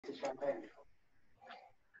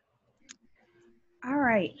All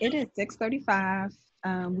right, it is 6:35.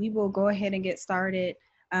 We will go ahead and get started.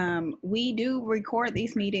 We do record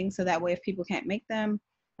these meetings so that way if people can't make them,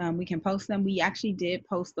 we can post them. We actually did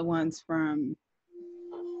post the ones from,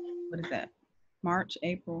 what is that? March,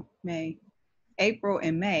 April, May. April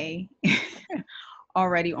and May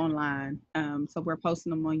already online. So we're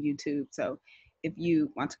posting them on YouTube. So if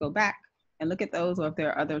you want to go back and look at those, or if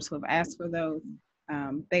there are others who have asked for those,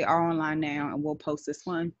 they are online now, and we'll post this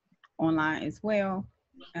one online as well.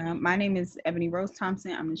 My name is Ebony Rose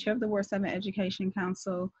Thompson. I'm the chair of the Ward 7 Education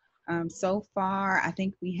Council. So far, I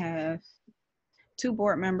think we have 2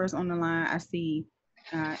 board members on the line. I see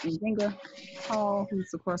Nzinga Hall, who's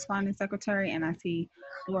the corresponding secretary, and I see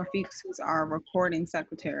Laura Fuchs, who's our recording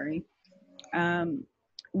secretary.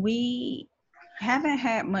 We haven't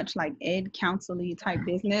had much like ed council-y type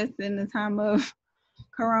business in the time of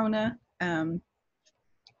Corona.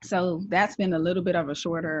 So that's been a little bit of a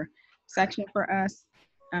shorter section for us.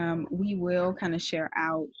 We will kind of share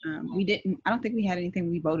out. I don't think we had anything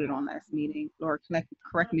we voted on last meeting. Laura,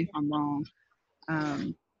 correct me if I'm wrong.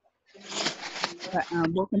 But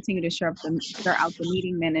we'll continue to share out the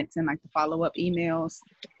meeting minutes and like the follow-up emails.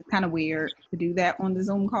 It's kind of weird to do that on the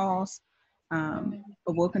Zoom calls,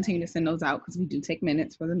 but we'll continue to send those out because we do take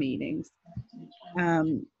minutes for the meetings.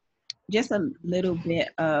 Just a little bit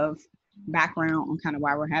of background on kind of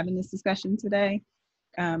why we're having this discussion today.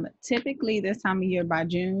 Typically this time of year by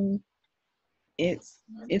June, it's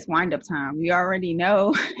wind-up time. We already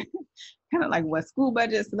know kind of like what school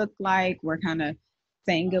budgets look like. We're kind of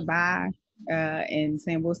saying goodbye and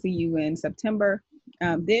saying we'll see you in September.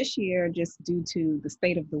 This year, just due to the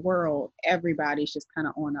state of the world, everybody's just kind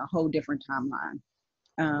of on a whole different timeline.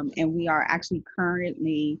 And we are actually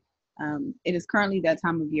currently, it is currently that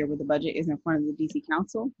time of year where the budget is in front of the DC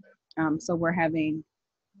Council. So we're having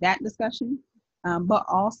that discussion, but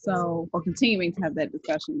also, or continuing to have that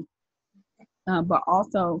discussion. But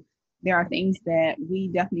also, there are things that we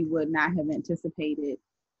definitely would not have anticipated,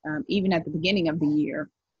 even at the beginning of the year,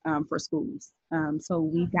 for schools. So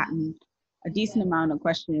we've gotten a decent amount of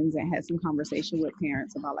questions and had some conversation with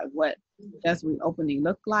parents about like what does reopening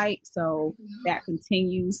look like. So that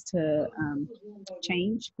continues to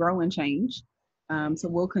change, grow and change. So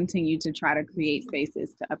we'll continue to try to create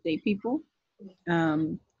spaces to update people.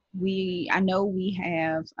 I know we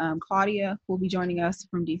have Claudia who will be joining us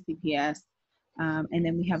from DCPS. And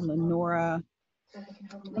then we have Lenora.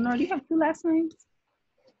 Lenora, do you have 2 last names?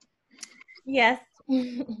 Yes,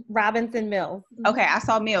 Robinson Mills. Okay, I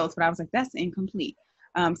saw Mills, but I was like, that's incomplete.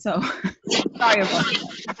 So sorry about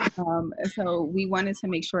that. So we wanted to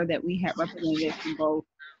make sure that we had representatives from both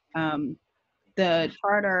the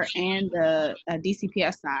charter and the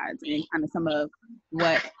DCPS sides, and kind of some of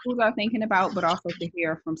what schools are thinking about, but also to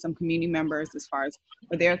hear from some community members as far as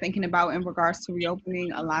what they're thinking about in regards to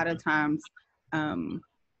reopening. A lot of times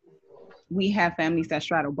we have families that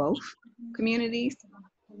straddle both communities.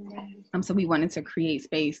 So we wanted to create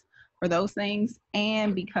space for those things.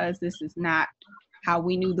 And because this is not how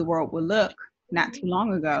we knew the world would look not too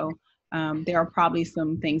long ago, there are probably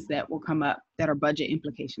some things that will come up that are budget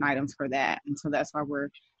implication items for that. And so that's why we're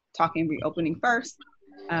talking reopening first,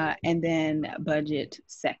 and then budget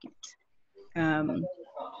second.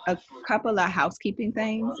 A couple of housekeeping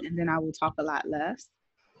things, and then I will talk a lot less.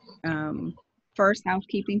 First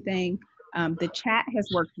housekeeping thing, the chat has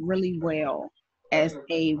worked really well as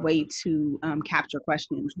a way to capture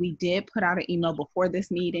questions. We did put out an email before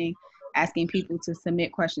this meeting asking people to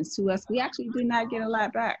submit questions to us. We actually did not get a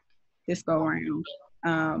lot back this go around.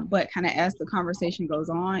 But kind of as the conversation goes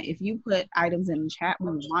on, if you put items in the chat,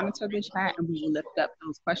 we will monitor the chat and we will lift up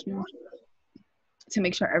those questions to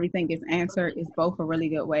make sure everything gets answered. Is both a really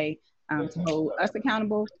good way to hold us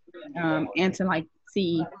accountable and to like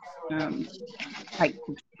see like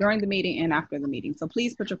during the meeting and after the meeting. So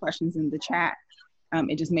please put your questions in the chat.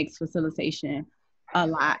 It just makes facilitation a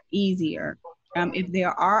lot easier. If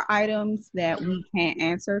there are items that we can't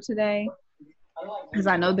answer today, because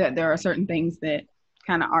I know that there are certain things that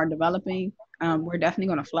kind of are developing, we're definitely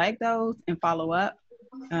going to flag those and follow up.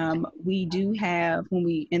 We do have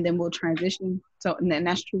and then we'll transition. So, and then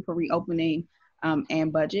that's true for reopening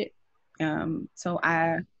and budget. So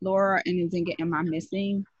Laura and Nzinga, am I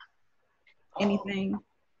missing anything?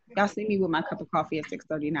 Y'all see me with my cup of coffee at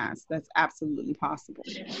 6:39, so that's absolutely possible.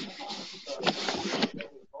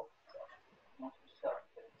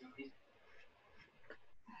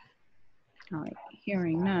 All right,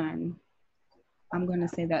 hearing none, I'm going to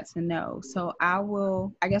say that's a no. So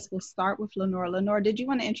I guess we'll start with Lenora. Lenora, did you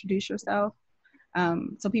want to introduce yourself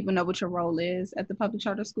so people know what your role is at the Public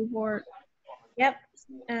Charter School Board? Yep.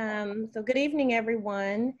 So good evening,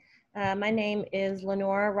 everyone. My name is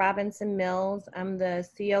Lenora Robinson Mills. I'm the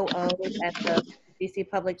COO at the DC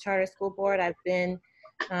Public Charter School Board. I've been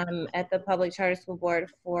at the Public Charter School Board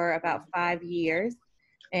for about 5 years.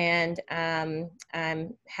 And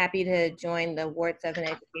I'm happy to join the Ward 7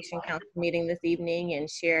 Education Council meeting this evening and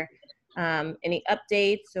share any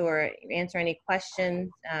updates or answer any questions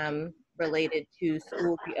related to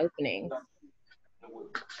school reopenings.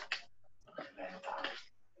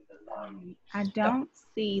 I don't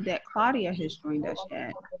see that Claudia has joined us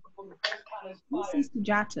yet. I see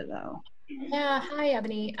Sujata though. Yeah, hi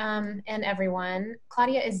Ebony and everyone.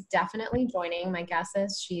 Claudia is definitely joining. My guess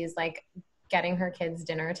is she's like getting her kids'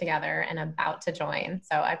 dinner together and about to join.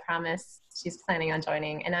 So I promise she's planning on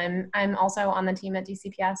joining. And I'm also on the team at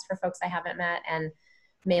DCPS for folks I haven't met, and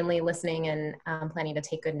mainly listening and planning to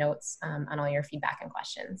take good notes on all your feedback and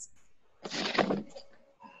questions.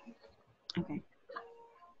 Okay,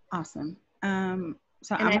 awesome.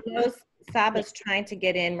 So And I know Saba's trying to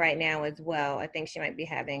get in right now as well. I think she might be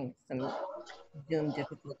having some Zoom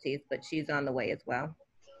difficulties, but she's on the way as well.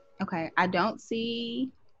 Okay, I don't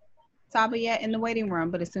see Saba yet in the waiting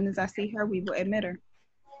room, but as soon as I see her, we will admit her.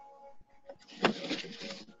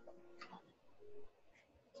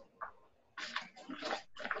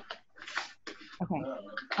 Okay,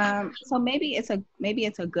 so maybe it's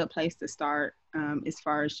a good place to start as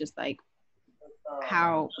far as just like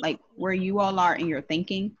how, like, where you all are in your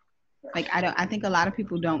thinking. Like, I think a lot of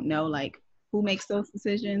people don't know like who makes those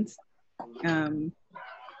decisions, and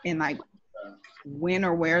like when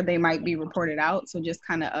or where they might be reported out. So just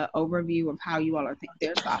kind of an overview of how you all are thinking.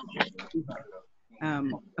 There's thoughts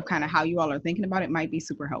of kind of how you all are thinking about it might be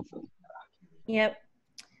super helpful. Yep.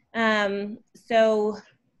 So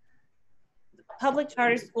public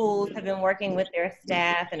charter schools have been working with their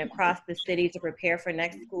staff and across the city to prepare for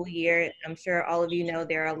next school year. I'm sure all of you know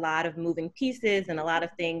there are a lot of moving pieces and a lot of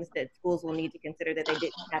things that schools will need to consider that they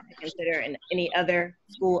didn't have to consider in any other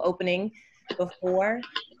school opening before.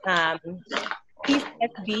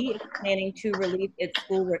 PCSB is planning to release its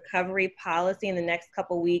school recovery policy in the next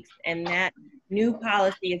couple weeks, and that new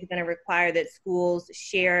policy is going to require that schools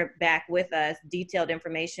share back with us detailed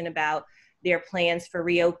information about their plans for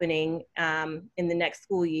reopening in the next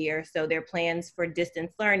school year. So their plans for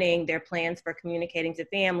distance learning, their plans for communicating to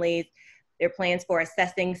families, their plans for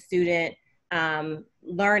assessing student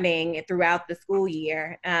learning throughout the school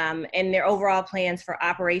year, and their overall plans for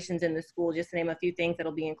operations in the school, just to name a few things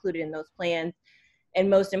that'll be included in those plans. And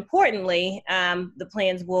most importantly, the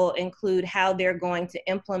plans will include how they're going to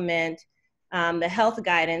implement the health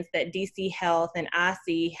guidance that DC Health and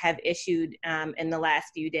OSSI have issued in the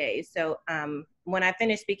last few days. So when I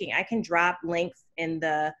finish speaking, I can drop links in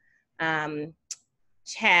the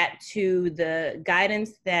chat to the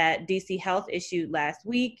guidance that DC Health issued last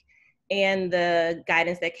week and the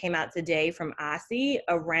guidance that came out today from OSSI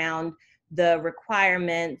around the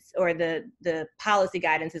requirements, or the policy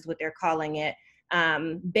guidance is what they're calling it,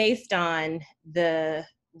 based on the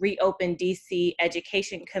Reopen DC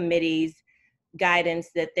Education Committee's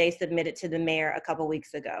guidance that they submitted to the mayor a couple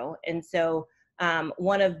weeks ago. And so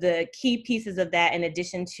one of the key pieces of that, in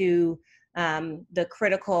addition to the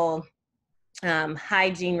critical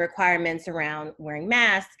hygiene requirements around wearing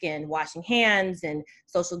masks and washing hands and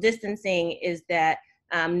social distancing, is that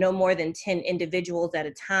no more than 10 individuals at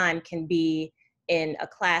a time can be in a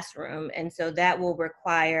classroom. And so that will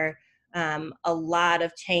require a lot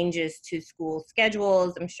of changes to school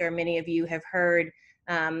schedules. I'm sure many of you have heard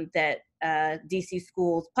that DC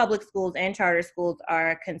schools, public schools and charter schools,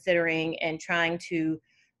 are considering and trying to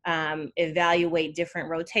evaluate different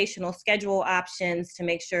rotational schedule options to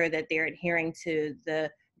make sure that they're adhering to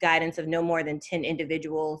the guidance of no more than 10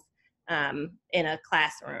 individuals in a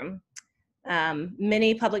classroom.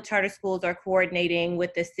 Many public charter schools are coordinating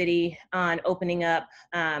with the city on opening up,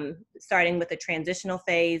 starting with a transitional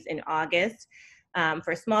phase in August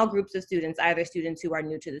for small groups of students, either students who are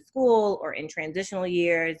new to the school or in transitional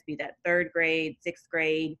years, be that 3rd grade, 6th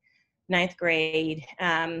grade, 9th grade.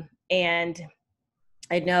 And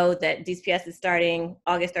I know that DCPS is starting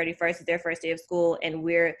August 31st is their first day of school, and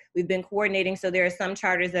we've been coordinating. So there are some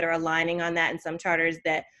charters that are aligning on that and some charters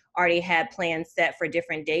that already had plans set for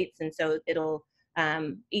different dates. And so it'll,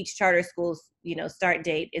 each charter school's, start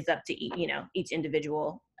date is up to, each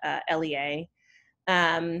individual LEA.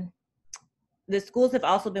 The schools have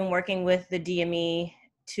also been working with the DME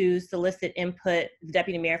to solicit input, the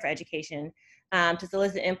Deputy Mayor for Education, to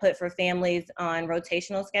solicit input for families on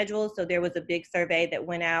rotational schedules. So there was a big survey that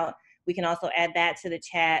went out. We can also add that to the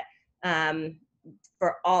chat,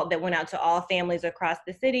 for all that went out to all families across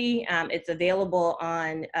the city. It's available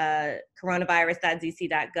on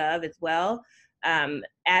coronavirus.dc.gov as well,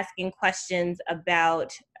 asking questions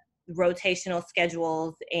about rotational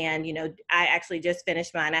schedules. And, I actually just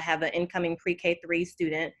finished mine. I have an incoming pre-K3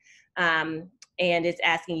 student, and it's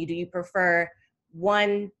asking you, do you prefer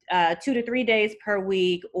 2 to 3 days per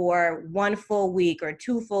week, or 1 full week, or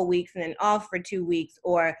 2 full weeks and then off for 2 weeks,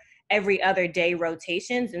 or every other day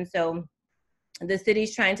rotations? And so the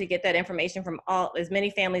city's trying to get that information from as many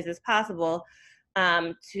families as possible,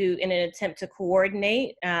 in an attempt to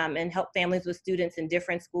coordinate and help families with students in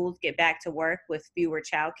different schools get back to work with fewer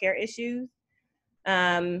childcare issues.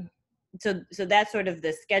 So that's sort of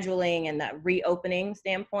the scheduling and the reopening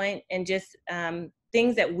standpoint, and just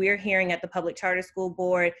things that we're hearing at the Public Charter School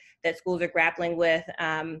Board that schools are grappling with,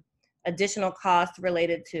 additional costs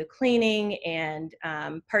related to cleaning and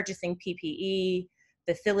purchasing PPE,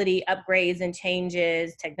 facility upgrades and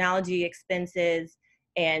changes, technology expenses.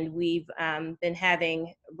 And we've been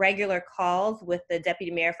having regular calls with the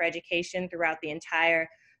Deputy Mayor for Education throughout the entire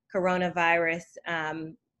coronavirus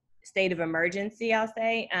state of emergency, I'll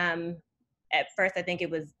say. At first, I think it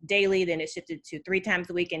was daily, then it shifted to 3 times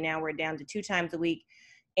a week, and now we're down to 2 times a week.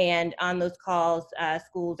 And on those calls,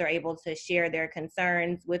 schools are able to share their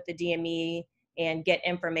concerns with the DME and get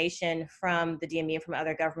information from the DME and from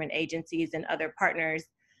other government agencies and other partners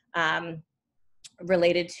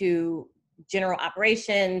related to general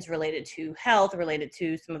operations, related to health, related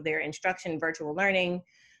to some of their instruction, virtual learning.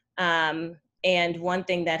 And one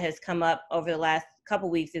thing that has come up over the last couple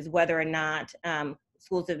weeks is whether or not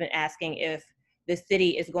schools have been asking if the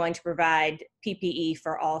city is going to provide PPE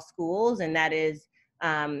for all schools, and that is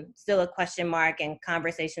still a question mark, and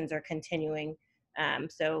conversations are continuing.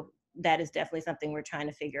 So that is definitely something we're trying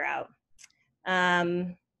to figure out.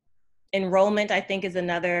 Enrollment, I think, is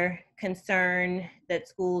another concern that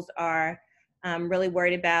schools are really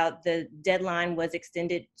worried about. The deadline was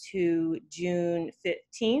extended to June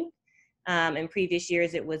 15th. In previous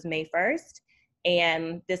years, it was May 1st.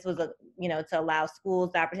 And this was, to allow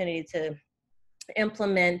schools the opportunity to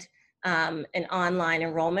implement an online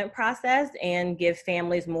enrollment process and give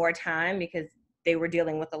families more time, because they were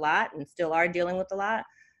dealing with a lot and still are dealing with a lot.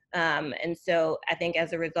 And so I think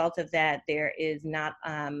as a result of that, there is not,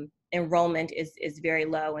 enrollment is very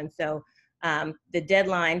low. And so the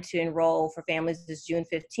deadline to enroll for families is June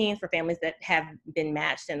 15th for families that have been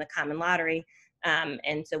matched in the common lottery.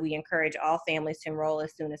 And so we encourage all families to enroll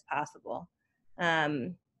as soon as possible.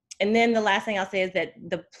 And then the last thing I'll say is that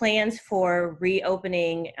the plans for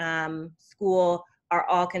reopening school are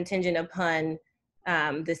all contingent upon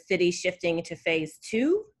the city shifting to phase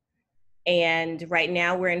 2. And right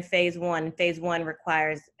now we're in phase 1. Phase 1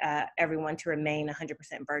 requires everyone to remain 100%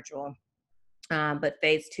 virtual. But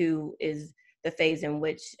phase 2 is the phase in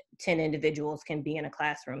which 10 individuals can be in a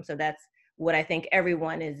classroom. So that's what I think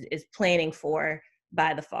everyone is planning for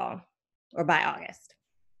by the fall or by August.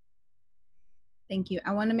 Thank you.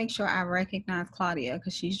 I want to make sure I recognize Claudia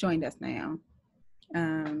because she's joined us now.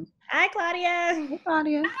 Hi, Claudia. Hey,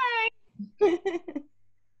 Claudia. Hi.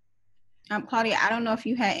 Claudia, I don't know if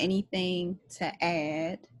you had anything to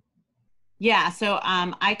add. Yeah, so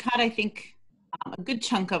I caught, I think, a good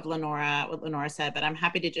chunk of what Lenora said, but I'm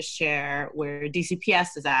happy to just share where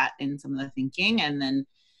DCPS is at in some of the thinking, and then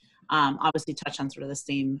obviously touch on sort of the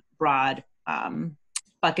same broad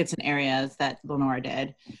buckets and areas that Lenora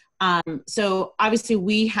did. So obviously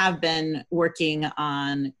we have been working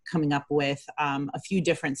on coming up with a few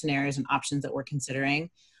different scenarios and options that we're considering.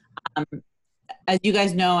 As you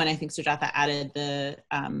guys know, and I think Sujatha added the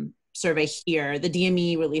survey here, the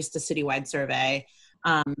DME released a citywide survey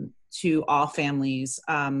to all families,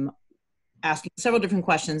 asking several different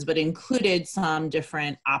questions, but included some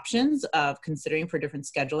different options of considering for different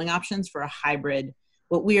scheduling options for a hybrid,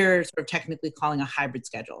 what we're sort of technically calling a hybrid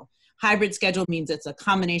schedule. Hybrid schedule means it's a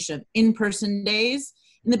combination of in-person days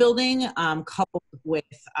in the building, coupled with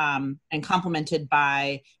and complemented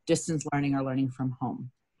by distance learning or learning from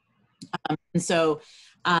home. And so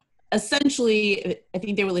essentially, I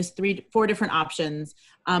think they released 4 different options,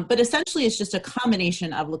 but essentially it's just a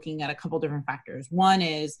combination of looking at a couple different factors. One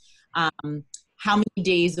is how many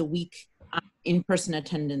days a week in-person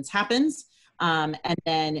attendance happens, and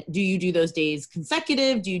then do you do those days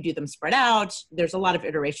consecutive? Do you do them spread out? There's a lot of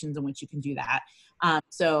iterations in which you can do that.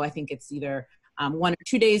 So I think it's either 1 or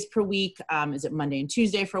 2 days per week. Is it Monday and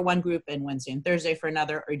Tuesday for one group and Wednesday and Thursday for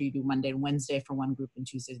another, or do you do Monday and Wednesday for one group and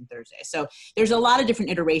Tuesdays and Thursdays? So there's a lot of different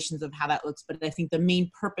iterations of how that looks, but I think the main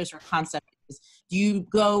purpose or concept is, do you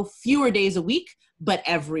go fewer days a week, but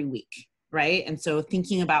every week? right? And so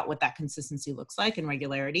thinking about what that consistency looks like and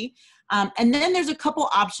regularity. And then there's a couple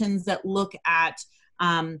options that look at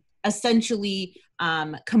essentially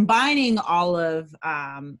combining all of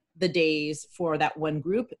the days for that one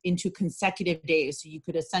group into consecutive days. So you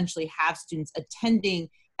could essentially have students attending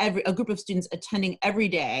a group of students attending every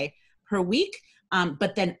day per week,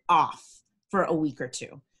 but then off for a week or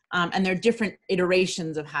two. And there are different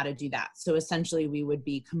iterations of how to do that. So essentially we would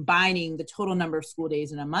be combining the total number of school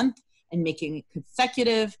days in a month and making it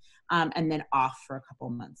consecutive, and then off for a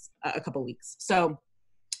couple weeks. So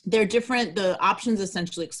they're different. The options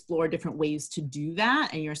essentially explore different ways to do that.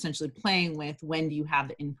 And you're essentially playing with when do you have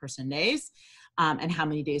the in-person days, and how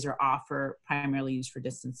many days are off or primarily used for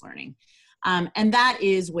distance learning. And that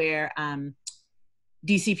is where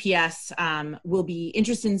DCPS will be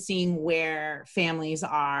interested in seeing where families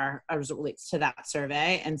are as it relates to that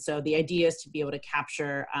survey. And so the idea is to be able to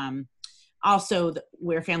capture also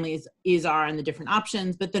where families are in the different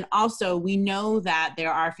options, but then also we know that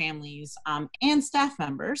there are families and staff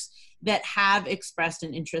members that have expressed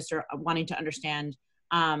an interest or wanting to understand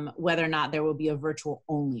whether or not there will be a virtual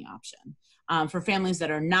only option. For families that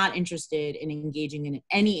are not interested in engaging in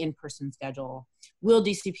any in-person schedule, will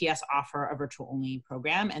DCPS offer a virtual only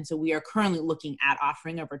program? And so we are currently looking at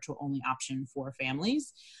offering a virtual only option for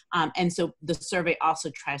families. And so the survey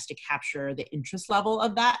also tries to capture the interest level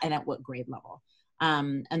of that and at what grade level.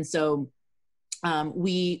 And so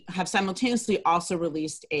we have simultaneously also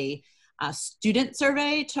released a student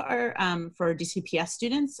survey to our, for DCPS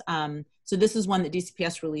students. So this is one that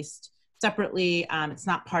DCPS released separately. It's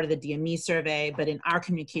not part of the DME survey, but in our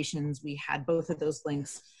communications, we had both of those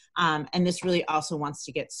links. And this really also wants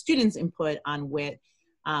to get students' input on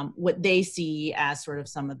what they see as sort of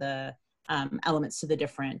some of the elements to the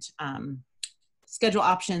different schedule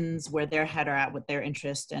options, where their head are at, what their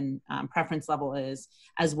interest and preference level is,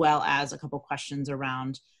 as well as a couple questions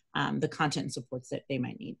around the content and supports that they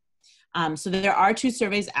might need. So there are 2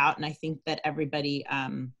 surveys out, and I think that everybody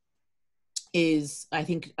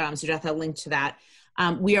Sujatha linked to that.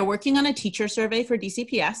 We are working on a teacher survey for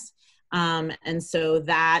DCPS. And so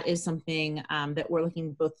that is something that we're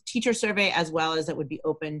looking both teacher survey as well as that would be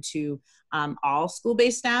open to all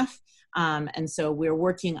school-based staff. And so we're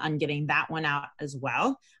working on getting that one out as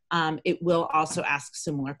well. It will also ask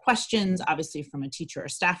similar questions, obviously from a teacher or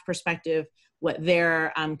staff perspective, what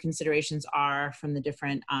their considerations are from the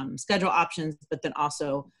different schedule options, but then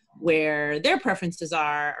also where their preferences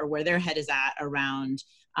are or where their head is at around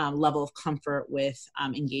level of comfort with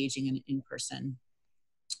engaging in an in-person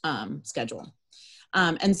schedule.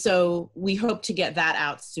 And so we hope to get that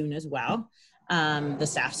out soon as well, the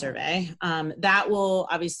staff survey. That will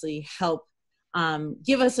obviously help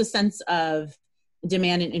give us a sense of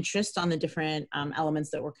demand and interest on the different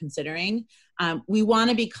elements that we're considering. We want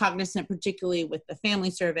to be cognizant, particularly with the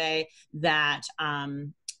family survey, that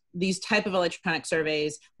these type of electronic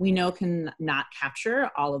surveys we know can not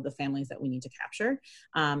capture all of the families that we need to capture.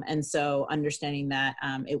 And so understanding that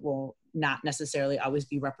it will not necessarily always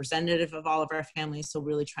be representative of all of our families. So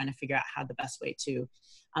really trying to figure out how the best way to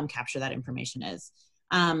capture that information is.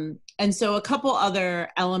 And so a couple other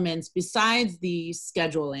elements besides the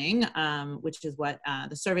scheduling, which is what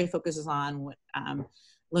the survey focuses on, what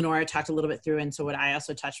Lenora talked a little bit through, and so what I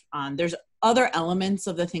also touched on. There's other elements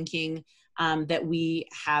of the thinking that we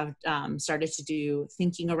have started to do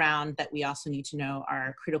thinking around that we also need to know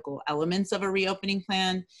are critical elements of a reopening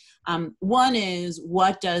plan. One is,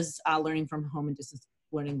 what does learning from home and distance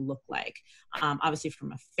learning look like? Obviously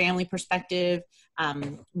from a family perspective,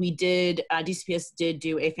 DCPS did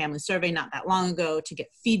do a family survey not that long ago to get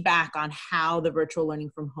feedback on how the virtual learning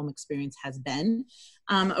from home experience has been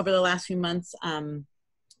over the last few months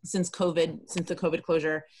since the COVID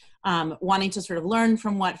closure. Wanting to sort of learn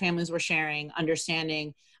from what families were sharing,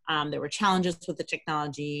 understanding there were challenges with the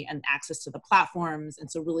technology and access to the platforms.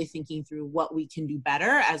 And so really thinking through what we can do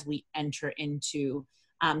better as we enter into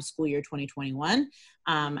school year 2021.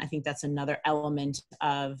 I think that's another element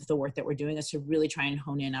of the work that we're doing, is to really try and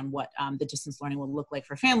hone in on what the distance learning will look like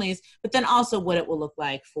for families, but then also what it will look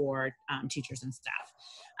like for teachers and staff.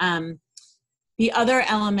 The other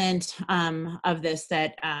element of this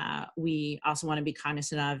that we also want to be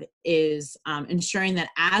cognizant of is ensuring that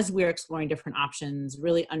as we're exploring different options,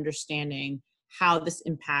 really understanding how this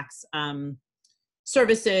impacts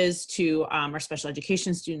services to our special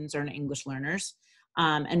education students or English learners,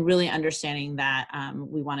 and really understanding that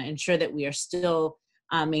we want to ensure that we are still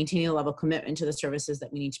maintaining a level of commitment to the services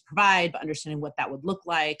that we need to provide, but understanding what that would look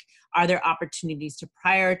like. Are there opportunities to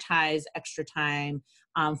prioritize extra time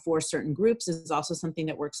for certain groups is also something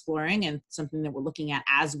that we're exploring and something that we're looking at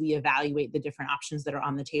as we evaluate the different options that are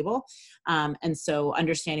on the table. And so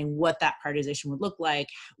understanding what that prioritization would look like,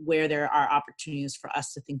 where there are opportunities for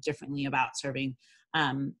us to think differently about serving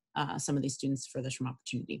some of these students furthest from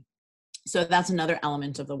opportunity. So that's another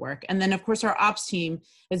element of the work. And then of course our ops team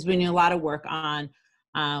has been doing a lot of work on,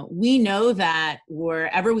 we know that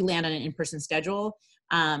wherever we land on an in-person schedule,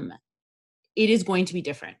 it is going to be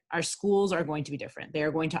different. Our schools are going to be different. They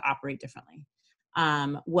are going to operate differently.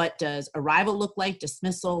 What does arrival look like?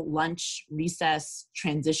 Dismissal, lunch, recess,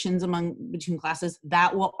 transitions between classes,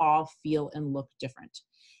 that will all feel and look different.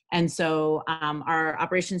 And so our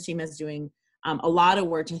operations team is doing a lot of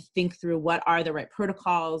work to think through what are the right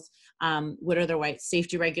protocols, what are the right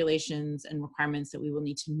safety regulations and requirements that we will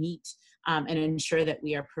need to meet, and ensure that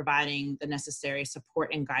we are providing the necessary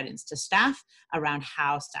support and guidance to staff around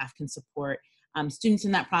how staff can support students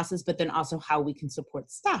in that process, but then also how we can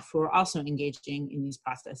support staff who are also engaging in these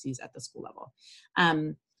processes at the school level.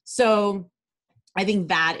 So I think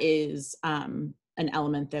that is an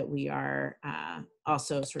element that we are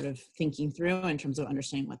also sort of thinking through in terms of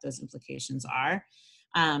understanding what those implications are.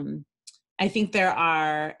 I think there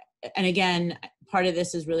are, and again, part of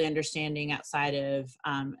this is really understanding outside of,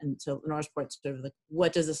 and so Lenora's report sort of like,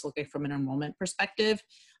 what does this look like from an enrollment perspective?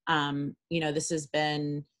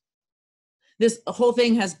 This whole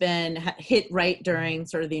thing has been hit right during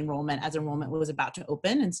sort of the enrollment, as enrollment was about to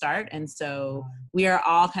open and start. And so we are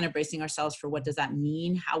all kind of bracing ourselves for what does that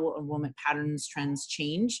mean? How will enrollment patterns, trends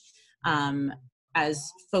change?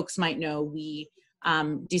 As folks might know,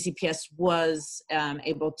 DCPS was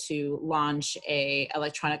able to launch a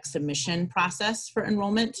electronic submission process for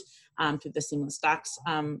enrollment through the Seamless Docs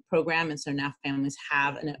program. And so now families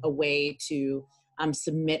have a way to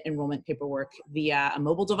submit enrollment paperwork via a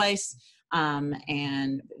mobile device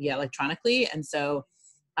and via electronically. And so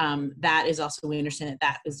that is also, we understand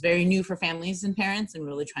that is very new for families and parents, and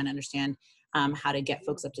really trying to understand how to get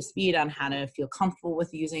folks up to speed on how to feel comfortable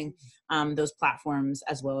with using those platforms,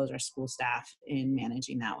 as well as our school staff in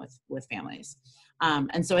managing that with families.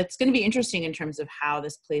 And so it's going to be interesting in terms of how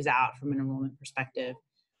this plays out from an enrollment perspective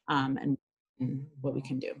and what we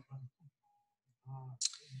can do.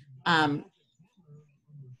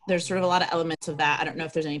 There's sort of a lot of elements of that. I don't know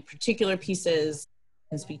if there's any particular pieces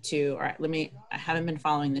I can speak to. All right, I haven't been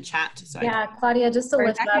following the chat. So yeah, Claudia, just to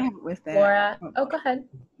lift up with that. Laura. Oh, go ahead.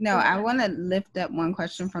 No, I want to lift up one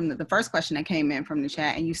question from the first question that came in from the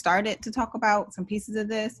chat, and you started to talk about some pieces of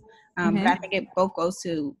this, but I think it both goes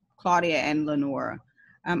to Claudia and Lenora.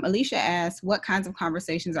 Alicia asked, what kinds of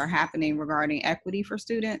conversations are happening regarding equity for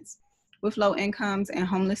students with low incomes and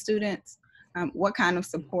homeless students? What kind of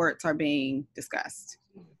supports are being discussed?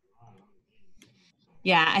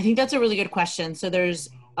 Yeah, I think that's a really good question. So there's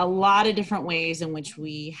a lot of different ways in which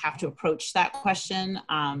we have to approach that question,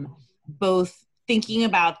 both thinking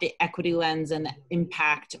about the equity lens and the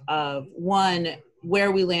impact of, one, where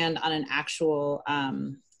we land on an actual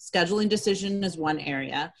scheduling decision is one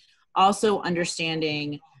area. Also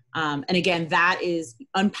understanding, and again,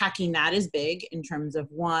 unpacking that is big in terms of,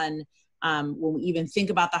 one, when we even think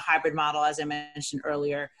about the hybrid model, as I mentioned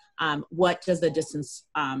earlier, what does the distance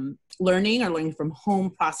learning or learning from home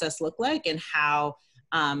process look like, and how,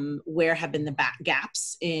 where have been the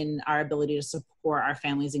gaps in our ability to support our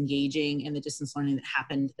families engaging in the distance learning that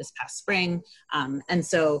happened this past spring. And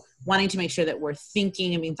so wanting to make sure that we're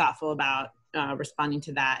thinking and being thoughtful about responding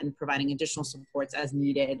to that and providing additional supports as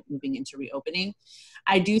needed moving into reopening.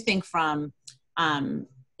 I do think from,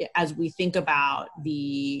 as we think about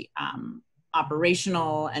the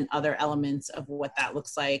operational and other elements of what that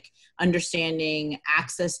looks like, understanding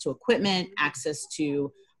access to equipment, access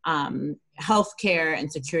to healthcare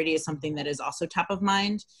and security is something that is also top of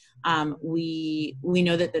mind. We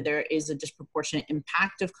know that there is a disproportionate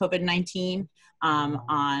impact of COVID-19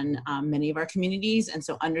 on many of our communities, and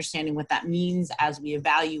so understanding what that means as we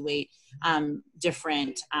evaluate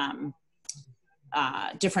different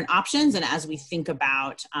options, and as we think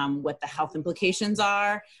about what the health implications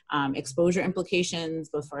are, exposure implications,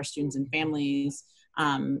 both for our students and families,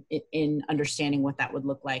 in understanding what that would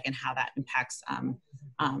look like and how that impacts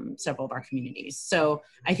several of our communities. So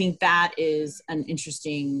I think that is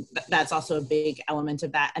that's also a big element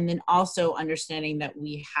of that. And then also understanding that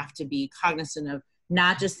we have to be cognizant of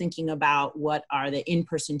not just thinking about what are the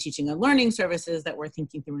in-person teaching and learning services that we're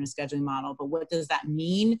thinking through in a scheduling model, but what does that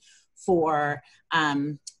mean for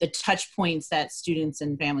the touch points that students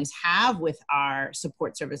and families have with our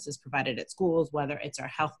support services provided at schools, whether it's our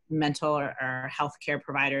mental or healthcare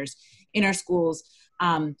providers in our schools.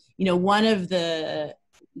 One of the,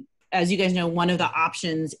 as you guys know, one of the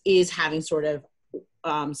options is having sort of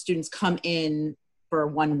students come in for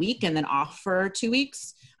 1 week and then off for 2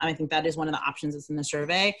 weeks. I think that is one of the options that's in the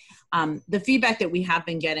survey. The feedback that we have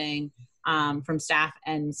been getting from staff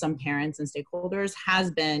and some parents and stakeholders has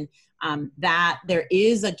been that there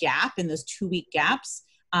is a gap in those 2-week gaps.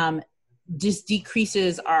 Just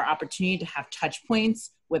decreases our opportunity to have touch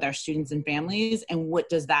points with our students and families. And what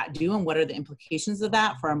does that do? And what are the implications of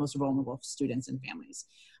that for our most vulnerable students and families?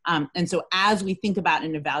 And so as we think about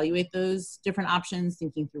and evaluate those different options,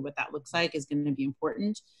 thinking through what that looks like is going to be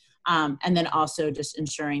important. And then also just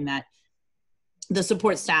ensuring that the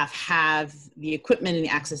support staff have the equipment and the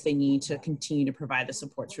access they need to continue to provide the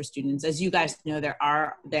supports for students. As you guys know, there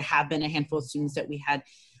have been a handful of students that we had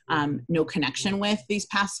no connection with these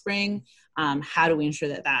past spring. How do we ensure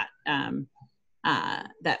that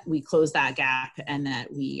we close that gap and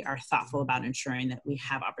that we are thoughtful about ensuring that we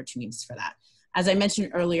have opportunities for that? As I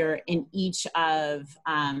mentioned earlier, in each of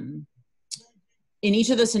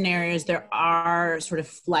the scenarios, there are sort of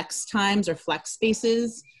flex times or flex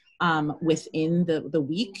spaces within the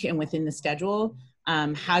week and within the schedule.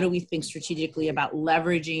 How do we think strategically about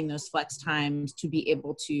leveraging those flex times to be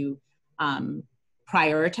able to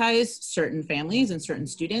prioritize certain families and certain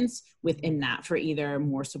students within that for either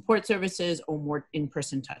more support services or more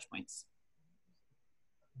in-person touch points?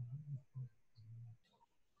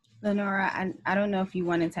 Lenora, I don't know if you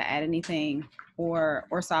wanted to add anything, or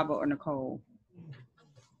Saba or Nicole.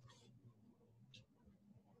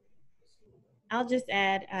 I'll just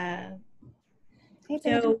add,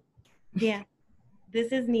 yeah,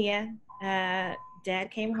 this is Nia.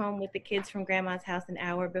 Dad came home with the kids from Grandma's house an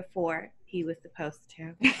hour before he was supposed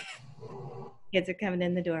to. Kids are coming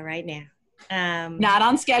in the door right now. Not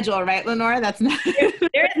on schedule, right, Lenora? That's not.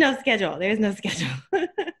 There is no schedule. There is no schedule.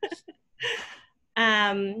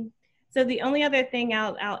 So the only other thing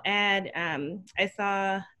I'll add, I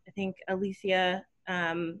saw, I think Alicia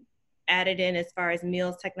added in as far as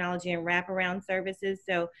meals, technology, and wraparound services.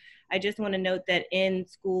 So I just want to note that in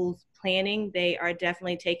schools planning, they are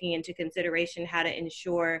definitely taking into consideration how to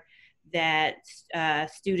ensure that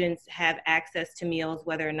students have access to meals,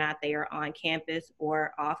 whether or not they are on campus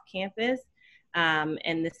or off campus.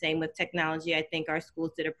 And the same with technology. I think our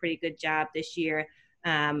schools did a pretty good job this year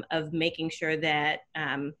of making sure that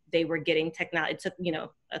they were getting technology. It took,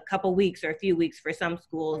 a couple weeks or a few weeks for some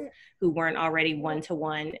schools who weren't already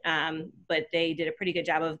one-to-one, but they did a pretty good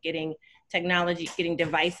job of getting technology, getting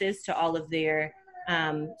devices to all of their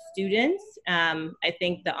students. I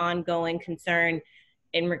think the ongoing concern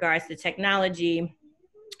in regards to technology,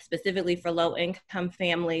 specifically for low-income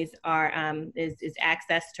families, is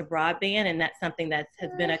access to broadband, and that's something that has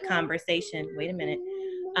been a conversation. Wait a minute.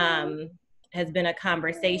 Has been a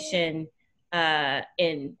conversation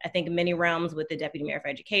in, I think, many realms with the Deputy Mayor for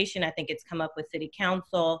Education. I think it's come up with City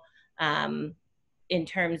Council in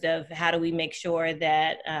terms of how do we make sure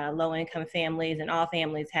that low-income families and all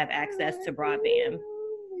families have access to broadband.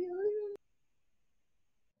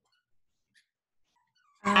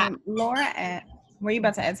 Laura, were you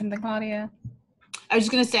about to add something, Claudia? I was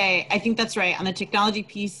just going to say, I think that's right. On the technology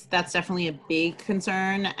piece, that's definitely a big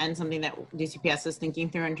concern and something that DCPS is thinking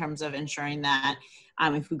through in terms of ensuring that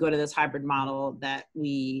if we go to this hybrid model, that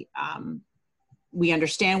we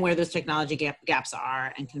understand where those technology gaps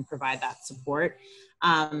are and can provide that support.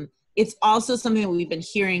 It's also something that we've been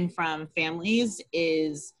hearing from families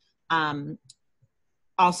is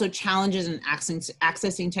also challenges in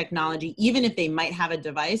accessing technology, even if they might have a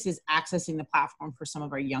device, is accessing the platform for some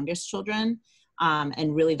of our youngest children.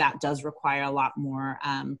 And really that does require a lot more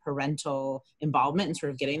parental involvement in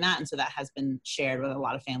sort of getting that. And so that has been shared with a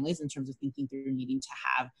lot of families in terms of thinking through needing to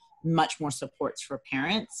have much more supports for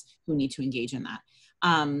parents who need to engage in that.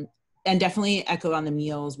 And definitely echo on the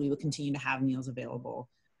meals. We will continue to have meals available,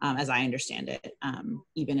 as I understand it,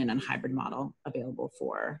 even in a hybrid model available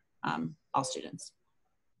for all students.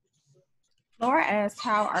 Laura asked,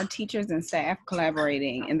 how are teachers and staff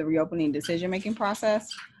collaborating in the reopening decision-making process?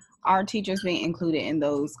 Are teachers being included in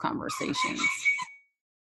those conversations?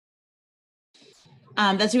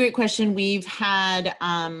 That's a great question. We've had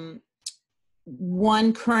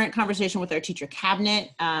one current conversation with our teacher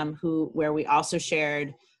cabinet, where we also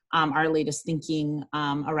shared our latest thinking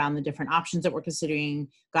around the different options that we're considering,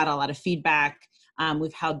 got a lot of feedback.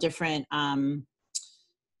 We've held different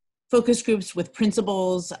focus groups with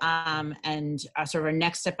principals, and sort of our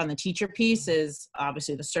next step on the teacher piece is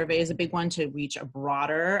obviously the survey is a big one to reach a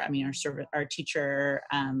broader, I mean, our teacher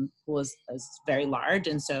pool is very large.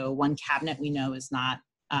 And so one cabinet we know is not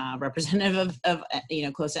representative of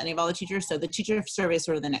close to any of all the teachers. So the teacher survey is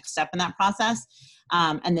sort of the next step in that process.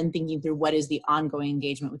 And then thinking through what is the ongoing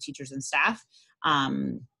engagement with teachers and staff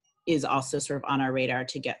is also sort of on our radar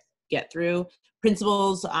to get through.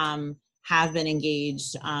 Principals have been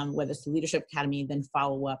engaged, whether it's the Leadership Academy, then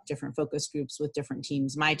follow up different focus groups with different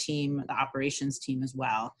teams. My team, the operations team as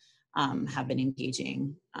well, have been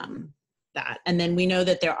engaging that. And then we know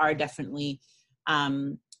that there are definitely,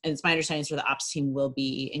 and it's my understanding so the ops team will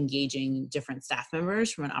be engaging different staff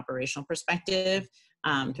members from an operational perspective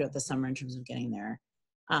throughout the summer in terms of getting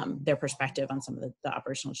their perspective on some of the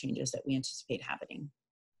operational changes that we anticipate happening.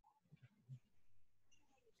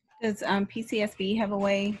 Does PCSB have a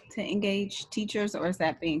way to engage teachers, or is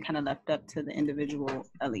that being kind of left up to the individual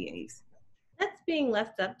LEAs? That's being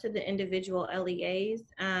left up to the individual LEAs.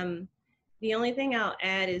 The only thing I'll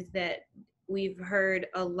add is that we've heard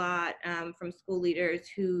a lot from school leaders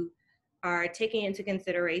who are taking into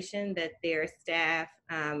consideration that their staff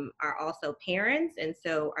are also parents, and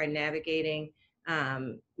so are navigating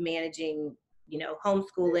managing,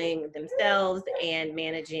 homeschooling themselves and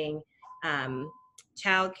managing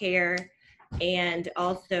childcare, and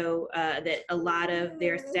also that a lot of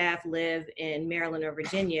their staff live in Maryland or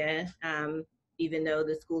Virginia, even though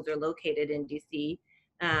the schools are located in DC.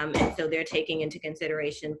 And so they're taking into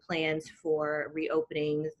consideration plans for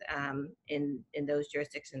reopenings in those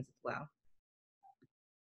jurisdictions as well.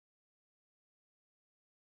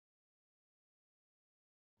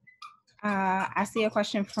 I see a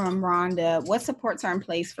question from Rhonda. What supports are in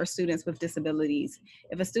place for students with disabilities?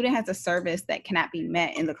 If a student has a service that cannot be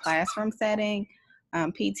met in the classroom setting,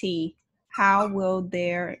 PT, how will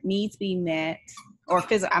their needs be met, or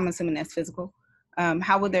physical, I'm assuming that's physical,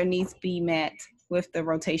 how will their needs be met with the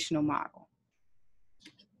rotational model?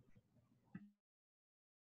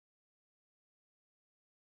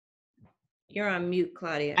 You're on mute,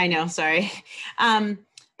 Claudia. I know, sorry.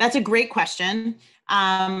 That's a great question.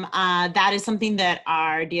 That is something that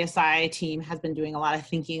our DSI team has been doing a lot of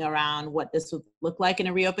thinking around what this would look like in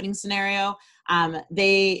a reopening scenario.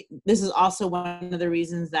 This is also one of the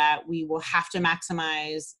reasons that we will have to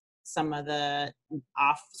maximize some of the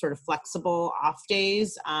sort of flexible off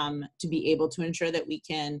days to be able to ensure that we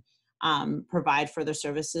can provide further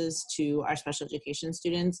services to our special education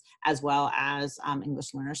students as well as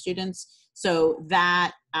English learner students. So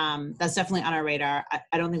that's definitely on our radar.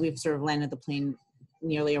 I don't think we've sort of landed the plane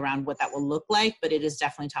nearly around what that will look like, but it is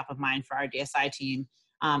definitely top of mind for our DSI team.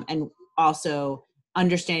 And also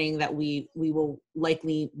understanding that we will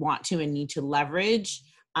likely want to and need to leverage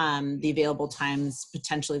the available times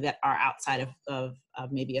potentially that are outside of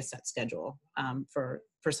maybe a set schedule for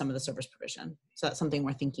some of the service provision. So that's something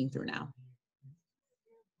we're thinking through now.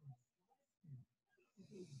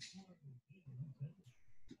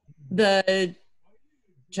 There's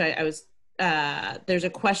a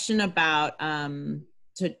question about,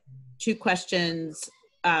 two questions.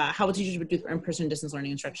 How will teachers do in-person distance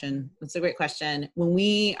learning instruction? That's a great question. When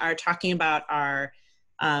we are talking about our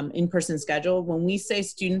in-person schedule, when we say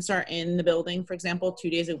students are in the building, for example, 2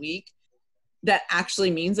 days a week, that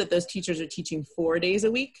actually means that those teachers are teaching 4 days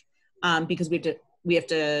a week because we have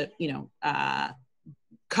to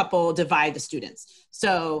divide the students.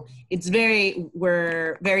 So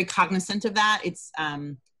we're very cognizant of that. It's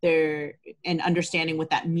and understanding what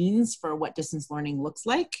that means for what distance learning looks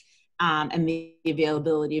like. And the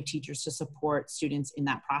availability of teachers to support students in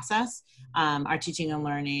that process. Our teaching and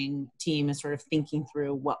learning team is sort of thinking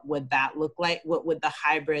through what would that look like? What would the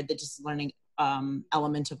distance learning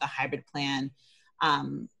element of the hybrid plan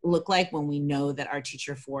look like when we know that our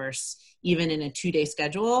teacher force, even in a 2-day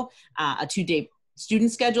schedule, a 2-day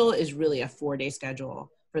student schedule is really a 4-day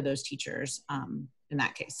schedule for those teachers in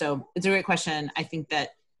that case. So it's a great question. I think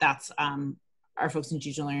that's our folks in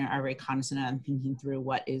teaching and learning are very cognizant of thinking through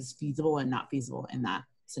what is feasible and not feasible in that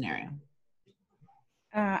scenario.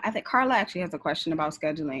 I think Carla actually has a question about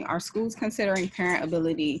scheduling. Are schools considering parent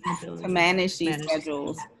ability to manage these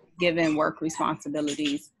schedules given work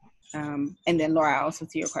responsibilities? And then Laura, I also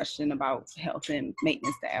see your question about health and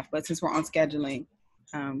maintenance staff, but since we're on scheduling.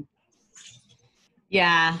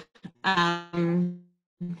 Yeah.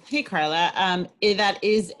 Hey, Carla, that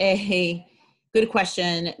is a good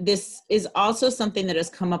question. This is also something that has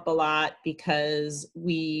come up a lot because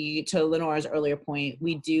to Lenora's earlier point,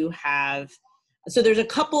 we do have, so there's a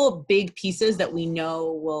couple big pieces that we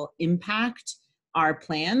know will impact our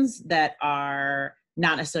plans that are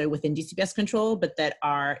not necessarily within DCPS control, but that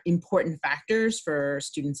are important factors for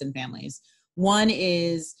students and families. One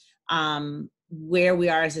is where we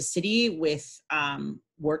are as a city with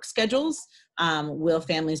work schedules. Will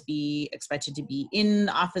families be expected to be in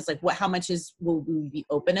the office? Like how much will we be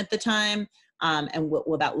open at the time? And what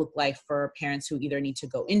will that look like for parents who either need to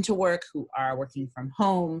go into work, who are working from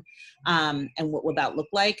home, and what will that look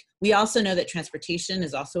like? We also know that transportation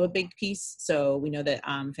is also a big piece. So we know that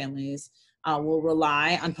families will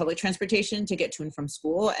rely on public transportation to get to and from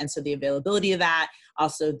school. And so the availability of that,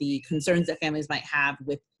 also the concerns that families might have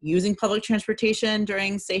with using public transportation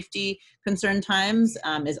during safety concern times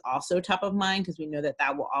is also top of mind, because we know that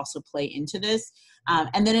that will also play into this.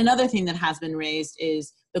 And then another thing that has been raised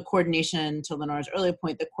is the coordination, to Lenora's earlier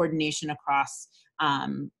point, the coordination across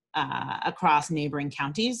neighboring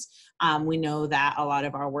counties. We know that a lot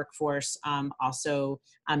of our workforce also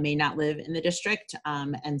may not live in the district.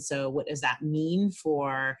 And so what does that mean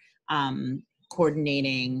for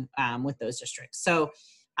coordinating with those districts? So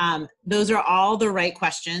those are all the right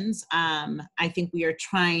questions. I think we are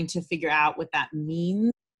trying to figure out what that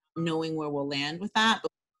means, knowing where we'll land with that,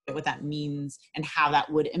 but what that means and how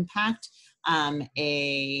that would impact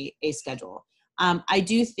a schedule. I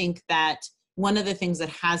do think that one of the things that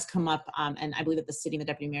has come up, and I believe that the city and the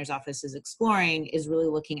deputy mayor's office is exploring, is really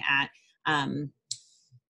looking at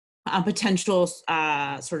a potential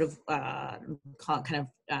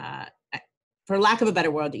for lack of a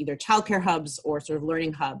better word, either childcare hubs or sort of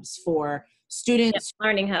learning hubs for students. Yep,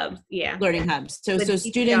 learning hubs, yeah. Learning hubs. So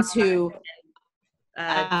students who,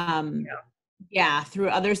 through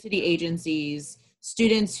other city agencies,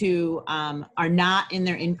 students who are not in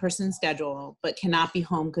their in-person schedule but cannot be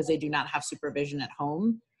home because they do not have supervision at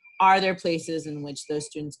home. Are there places in which those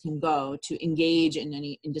students can go to engage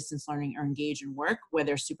in distance learning or engage in work where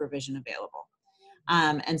there's supervision available?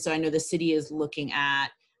 And so I know the city is looking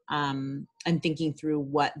at and thinking through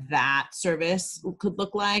what that service could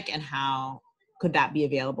look like and how could that be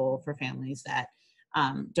available for families that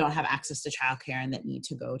don't have access to childcare and that need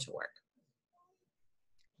to go to work.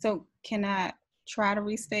 So can I try to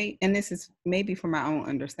restate? And this is maybe for my own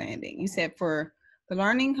understanding. You said for the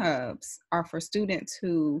learning hubs are for students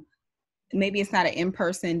who maybe it's not an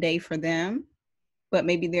in-person day for them, but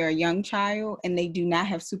maybe they're a young child and they do not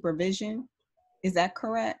have supervision. Is that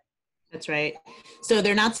correct? That's right. So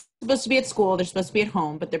they're not supposed to be at school. They're supposed to be at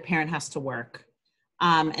home, but their parent has to work.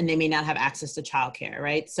 And they may not have access to childcare,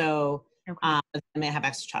 right? So they may have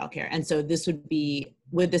access to childcare. And so this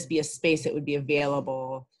would this be a space that would be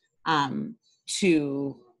available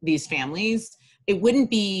to these families? It wouldn't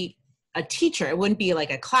be a teacher. It wouldn't be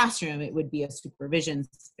like a classroom. It would be a supervision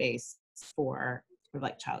space for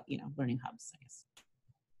like child, learning hubs, I guess.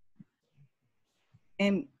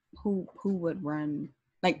 And who would run,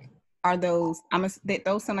 like, are those,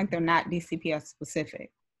 those sound like they're not DCPS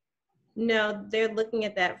specific? No, they're looking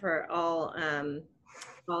at that for all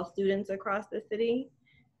students across the city.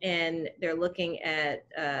 And they're looking at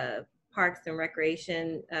parks and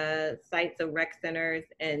recreation sites, so rec centers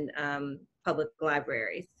and public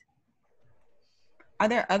libraries. Are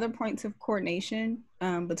there other points of coordination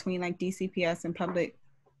between like DCPS and public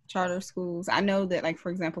charter schools? I know that, like, for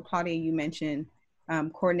example, Claudia, you mentioned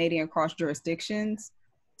coordinating across jurisdictions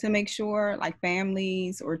to make sure like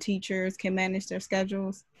families or teachers can manage their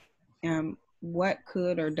schedules. What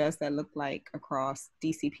could or does that look like across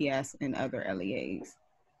DCPS and other LEAs?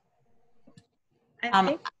 I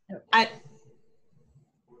think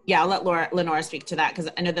I'll let Lenora speak to that, because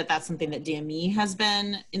I know that that's something that DME has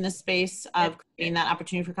been in the space of creating that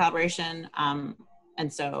opportunity for collaboration.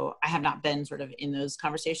 And so I have not been sort of in those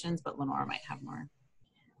conversations, but Lenora might have more.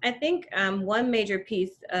 I think one major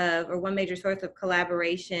source of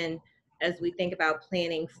collaboration as we think about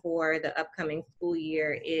planning for the upcoming school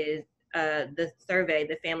year is the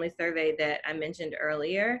family survey that I mentioned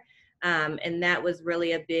earlier. And that was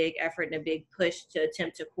really a big effort and a big push to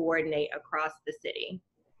attempt to coordinate across the city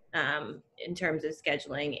in terms of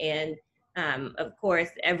scheduling. And of course,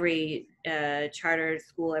 every charter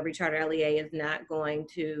school, every charter LEA is not going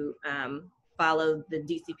to follow the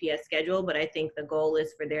DCPS schedule, but I think the goal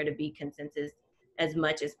is for there to be consensus as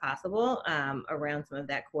much as possible around some of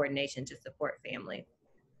that coordination to support families.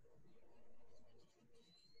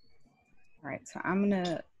 All right, so I'm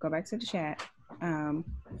gonna go back to the chat.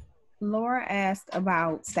 Laura asked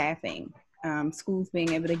about staffing, schools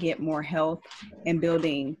being able to get more health and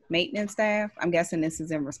building maintenance staff. I'm guessing this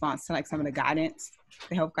is in response to like some of the guidance,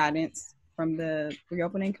 the health guidance from the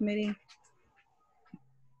reopening committee.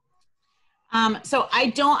 So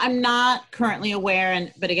I'm not currently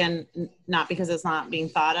aware, but again, not because it's not being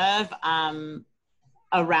thought of.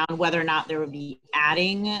 around whether or not there would be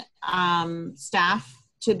adding staff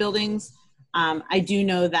to buildings. I do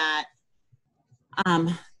know that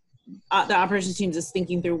the operations teams is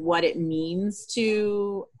thinking through what it means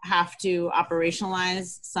to have to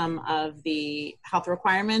operationalize some of the health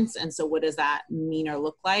requirements. And so what does that mean or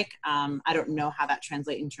look like? I don't know how that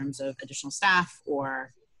translates in terms of additional staff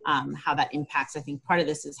or how that impacts. I think part of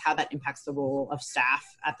this is how that impacts the role of staff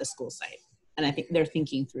at the school site. And I think they're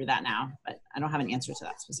thinking through that now, but I don't have an answer to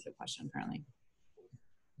that specific question currently.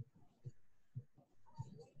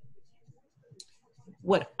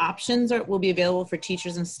 What options will be available for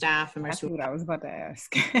teachers and staff? That's what I was about to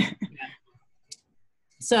ask.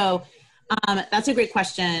 So that's a great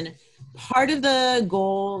question. Part of the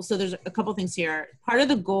goal, so there's a couple things here. Part of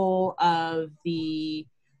the goal of the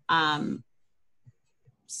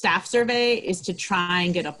staff survey is to try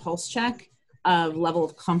and get a pulse check of level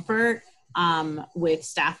of comfort with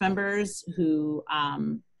staff members who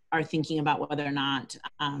are thinking about whether or not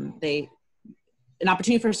an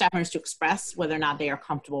opportunity for staff members to express whether or not they are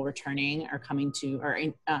comfortable returning or coming to or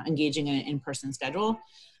engaging in an in-person schedule.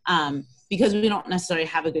 Because we don't necessarily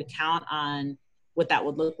have a good count on what that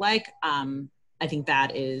would look like. I think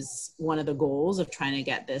that is one of the goals of trying to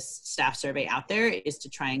get this staff survey out there, is to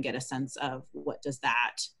try and get a sense of what is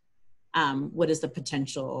the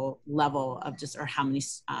potential level of or how many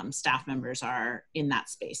staff members are in that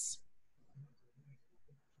space.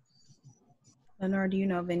 Lenora, do you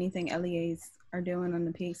know of anything LEAs are doing on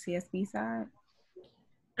the PCSB side?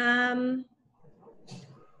 I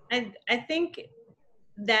think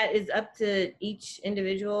that is up to each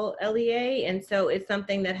individual LEA, and so it's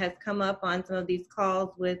something that has come up on some of these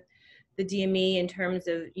calls with the DME in terms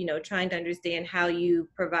of, you know, trying to understand how you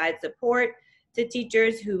provide support to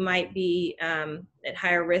teachers who might be at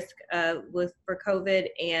higher risk for COVID,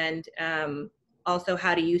 and also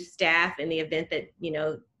how to use staff in the event that, you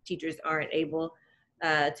know, teachers aren't able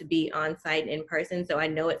to be on site in person. So I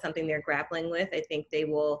know it's something they're grappling with. I think they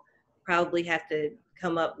will probably have to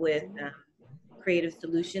come up with creative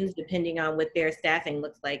solutions depending on what their staffing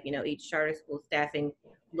looks like. You know, each charter school staffing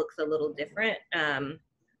looks a little different.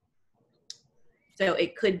 So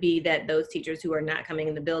it could be that those teachers who are not coming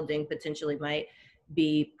in the building potentially might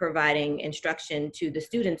be providing instruction to the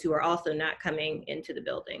students who are also not coming into the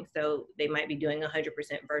building. So they might be doing 100%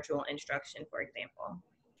 virtual instruction, for example.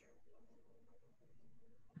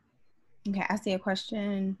 Okay, I see a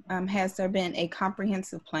question. Has there been a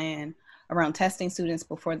comprehensive plan around testing students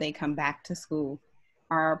before they come back to school?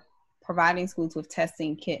 Are providing schools with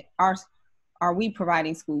testing kit? Are we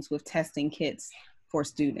providing schools with testing kits for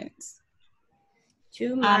students?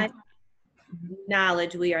 To my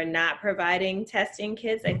knowledge, we are not providing testing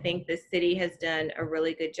kits. I think the city has done a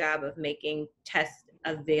really good job of making tests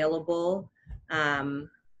available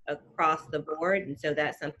across the board, and so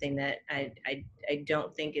that's something that I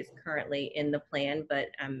don't think is currently in the plan, but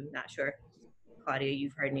I'm not sure, Claudia,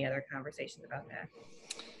 you've heard any other conversations about that?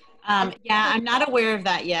 Yeah, I'm not aware of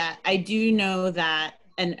that yet. I do know that,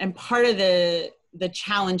 and part of the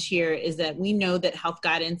challenge here is that we know that health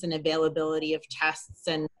guidance and availability of tests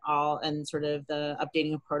and sort of the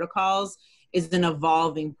updating of protocols is an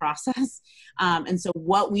evolving process. And so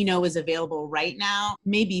what we know is available right now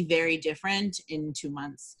may be very different in 2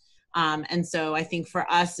 months. And so I think for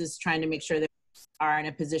us is trying to make sure that we are in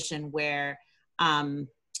a position where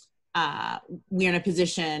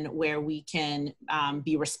we can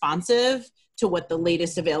be responsive to what the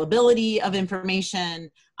latest availability of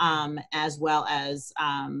information, as well as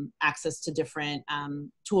access to different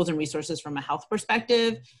tools and resources from a health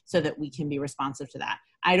perspective, so that we can be responsive to that.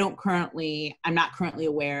 I'm not currently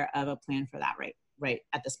aware of a plan for that right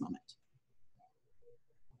at this moment.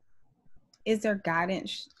 Is there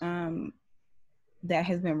guidance that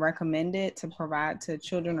has been recommended to provide to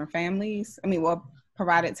children or families?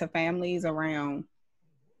 Provided to families around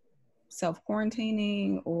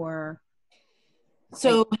self-quarantining or?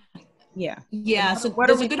 So, yeah. So what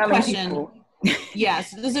there's are we a good telling question. people?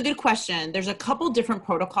 Yes, this is a good question. There's a couple different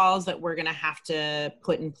protocols that we're going to have to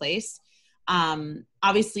put in place.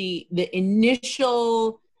 Obviously, the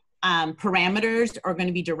initial parameters are going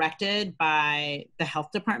to be directed by the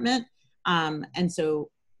health department. And so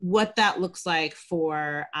what that looks like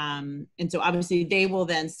for, and so obviously they will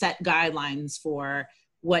then set guidelines for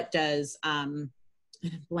what does, I'm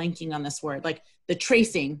blanking on this word, like the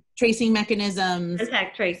tracing mechanisms.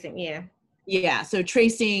 Contact tracing, yeah. Yeah, so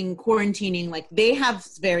tracing, quarantining, like they have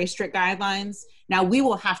very strict guidelines. Now we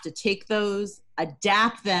will have to take those,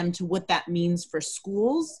 adapt them to what that means for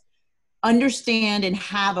schools, understand and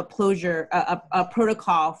have a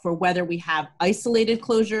protocol for whether we have isolated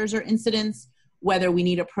closures or incidents, whether we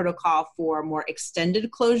need a protocol for more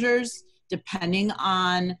extended closures, depending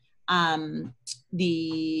on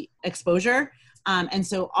the exposure. And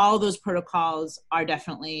so all those protocols are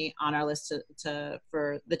definitely on our list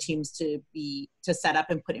for the teams to set up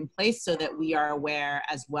and put in place so that we are aware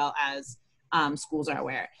as well as schools are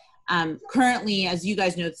aware. Currently, as you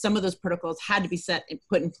guys know, some of those protocols had to be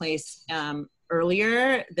put in place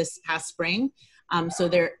earlier this past spring. So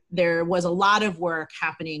there was a lot of work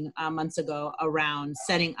happening months ago around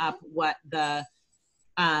setting up what the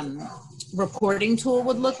reporting tool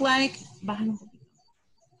would look like.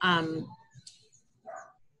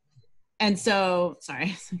 And so,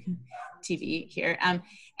 sorry, TV here.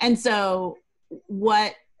 And so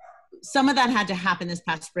some of that had to happen this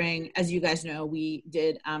past spring. As you guys know, we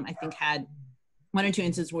did, I think, had 1 or 2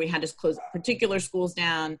 instances where we had to close particular schools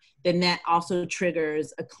down. Then that also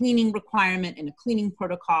triggers a cleaning requirement and a cleaning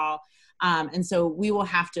protocol. And so we will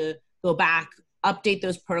have to go back, update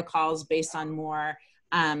those protocols based on more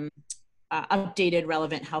updated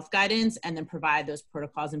relevant health guidance, and then provide those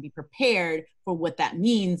protocols and be prepared for what that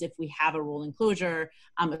means if we have a rolling closure.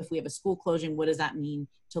 If we have a school closing, what does that mean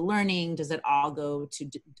to learning? Does it all go to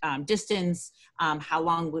distance? How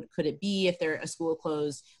long could it be if a school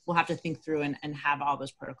closed? We'll have to think through and have all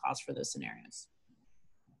those protocols for those scenarios.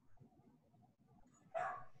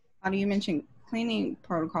 You mentioned cleaning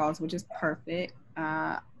protocols, which is perfect.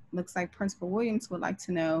 Looks like Principal Williams would like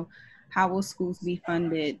to know, how will schools be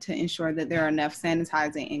funded to ensure that there are enough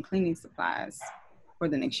sanitizing and cleaning supplies for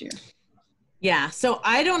the next year? Yeah, so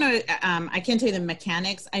I don't know, I can't tell you the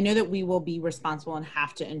mechanics. I know that we will be responsible and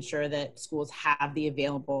have to ensure that schools have the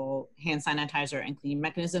available hand sanitizer and cleaning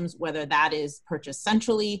mechanisms, whether that is purchased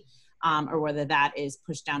centrally or whether that is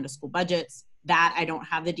pushed down to school budgets. That I don't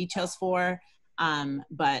have the details for,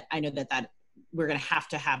 but I know that we're gonna have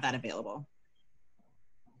to have that available.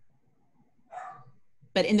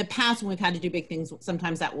 But in the past, when we've had to do big things,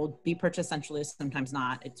 sometimes that will be purchased centrally, sometimes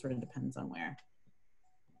not. It sort of depends on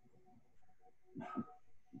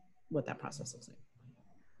what that process looks like.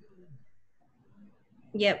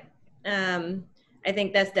 Yep. I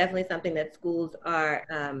think that's definitely something that schools are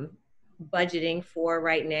budgeting for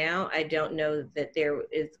right now. I don't know that there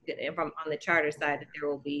is, on the charter side, that there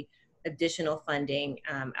will be additional funding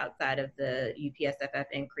outside of the UPSFF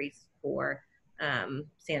increase for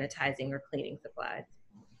sanitizing or cleaning supplies.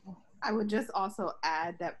 I would just also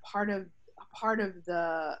add that part of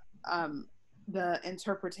the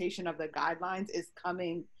interpretation of the guidelines is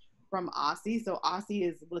coming from OSSI. So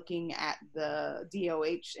OSSI is looking at the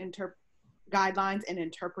DOH guidelines and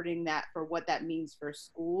interpreting that for what that means for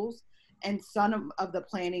schools. And some of the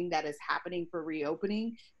planning that is happening for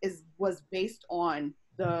reopening was based on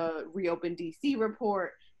the Reopen DC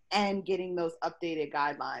report and getting those updated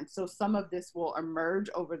guidelines. So some of this will emerge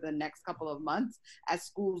over the next couple of months as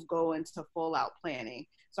schools go into full out planning.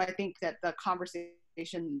 So I think that the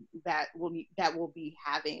conversation that we'll be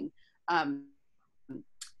having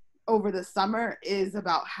over the summer is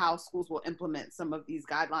about how schools will implement some of these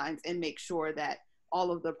guidelines and make sure that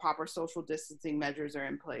all of the proper social distancing measures are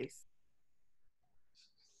in place.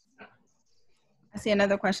 I see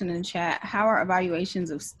another question in the chat. How are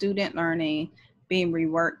evaluations of student learning being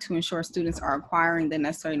reworked to ensure students are acquiring the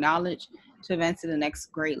necessary knowledge to advance to the next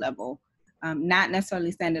grade level? Not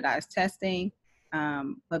necessarily standardized testing,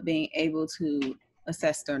 but being able to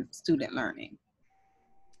assess their student learning.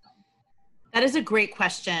 That is a great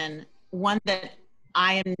question. One that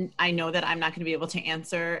I know that I'm not going to be able to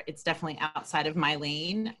answer. It's definitely outside of my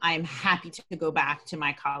lane. I'm happy to go back to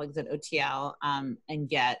my colleagues at OTL and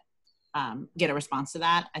get a response to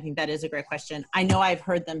that. I think that is a great question. I know I've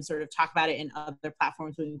heard them sort of talk about it in other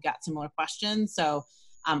platforms where we've got similar questions. So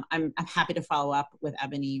I'm happy to follow up with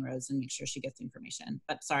Ebony Rose and make sure she gets the information.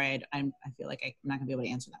 But sorry, I feel like I'm not gonna be able to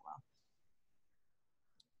answer that well.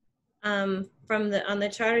 On the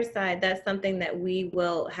charter side, that's something that we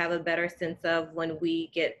will have a better sense of when we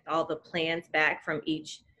get all the plans back from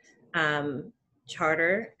each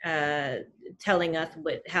charter, telling us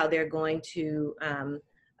how they're going to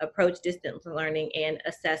approach distance learning and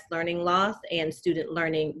assess learning loss and student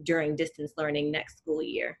learning during distance learning next school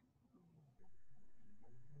year.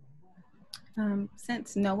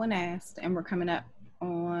 Since no one asked and we're coming up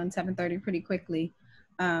on 7:30 pretty quickly,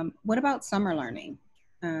 what about summer learning?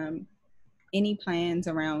 Any plans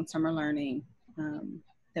around summer learning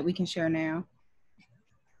that we can share now?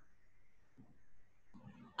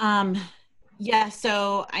 Yeah,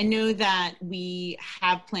 so I know that we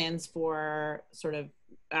have plans for sort of,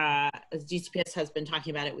 as DCPS has been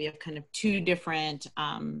talking about it, we have kind of two different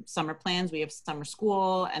summer plans. We have summer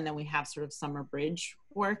school, and then we have sort of summer bridge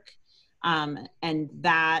work. And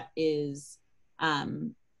that is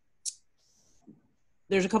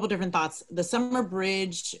there's a couple different thoughts. The summer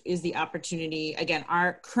bridge is the opportunity. Again,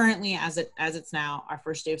 currently as it's now, our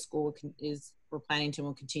first day of school we're planning to,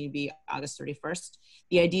 will continue to be August 31st.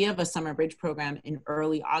 The idea of a summer bridge program in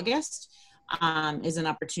early August is an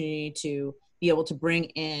opportunity to be able to bring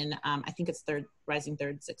in, I think it's rising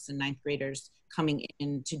third, sixth, and ninth graders coming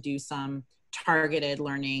in to do some targeted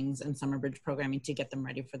learnings and summer bridge programming to get them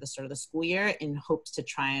ready for the start of the school year, in hopes to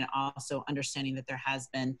try and also understanding that there has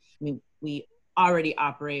been, we already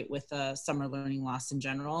operate with a summer learning loss in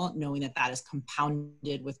general, knowing that that is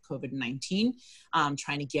compounded with COVID-19,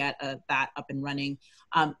 trying to get that up and running.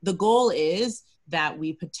 The goal is that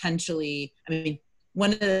we potentially,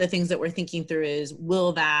 one of the things that we're thinking through is,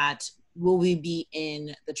 will we be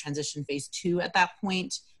in the transition phase 2 at that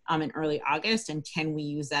point in early August? And can we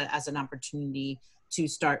use that as an opportunity to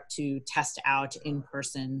start to test out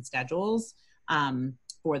in-person schedules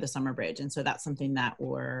for the summer bridge? And so that's something that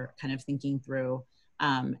we're kind of thinking through.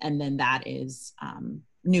 And then that is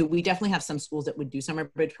new. We definitely have some schools that would do summer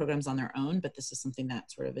bridge programs on their own, but this is something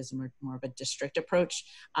that sort of is more of a district approach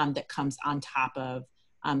that comes on top of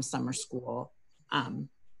summer school,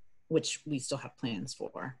 which we still have plans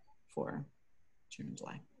for June and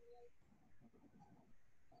July.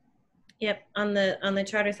 Yep, on the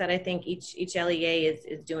charter side, I think each LEA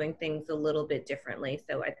is doing things a little bit differently.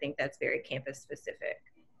 So I think that's very campus specific.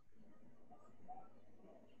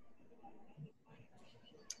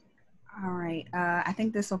 All right, I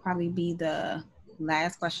think this will probably be the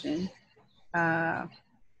last question,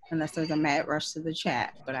 unless there's a mad rush to the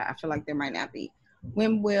chat, but I feel like there might not be.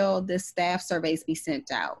 When will the staff surveys be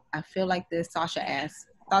sent out? I feel like Sasha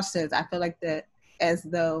says, I feel like as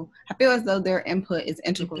though their input is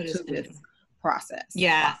integral to this process.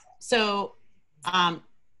 Yeah, so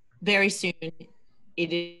very soon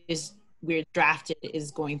we're drafted,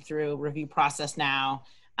 is going through review process now.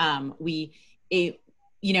 The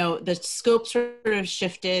scope sort of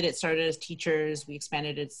shifted. It started as teachers. We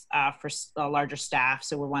expanded it for a larger staff.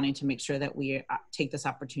 So we're wanting to make sure that we take this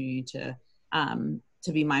opportunity to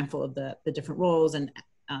be mindful of the different roles and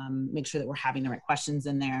make sure that we're having the right questions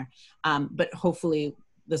in there. But hopefully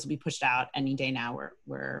this will be pushed out any day now.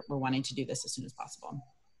 We're wanting to do this as soon as possible.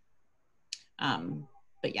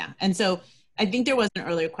 But yeah, and so I think there was an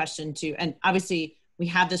earlier question too, and obviously we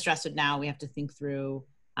have this drafted now. We have to think through,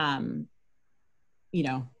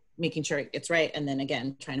 making sure it gets right, and then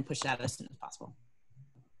again, trying to push it out as soon as possible.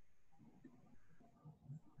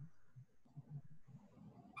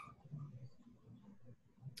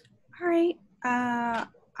 All right,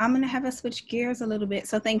 I'm gonna have us switch gears a little bit.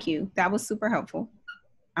 So thank you, that was super helpful.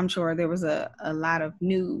 I'm sure there was a lot of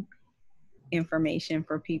new information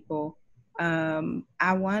for people.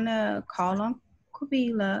 I wanna call on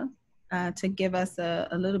Kabila to give us a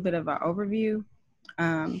little bit of an overview,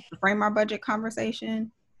 to frame our budget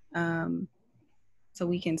conversation, so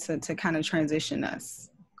we can to kind of transition us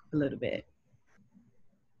a little bit.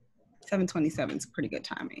 7:27 is pretty good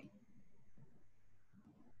timing.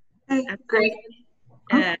 Great.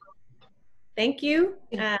 Thank you,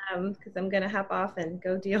 because I'm gonna hop off and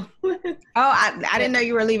go deal with it. Oh, I didn't know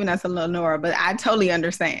you were leaving us, Lenora, but I totally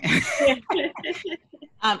understand.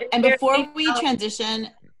 And before we transition,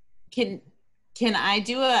 can I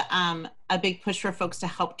do a big push for folks to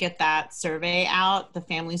help get that survey out, the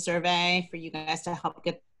family survey, for you guys to help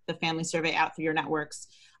get the family survey out through your networks,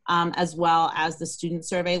 as well as the student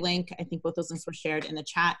survey link. I think both those links were shared in the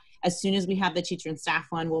chat. As soon as we have the teacher and staff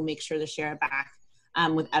one, we'll make sure to share it back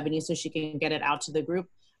with Ebony so she can get it out to the group.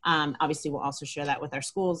 Obviously, we'll also share that with our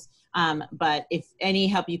schools. But if any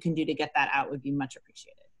help you can do to get that out would be much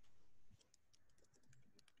appreciated.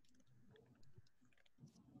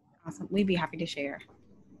 Awesome, we'd be happy to share.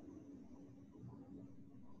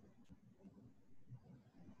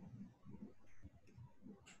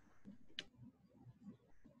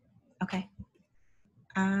 Okay,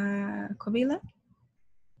 Kabila?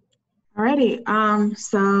 Alrighty,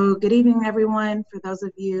 so good evening, everyone. For those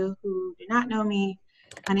of you who do not know me,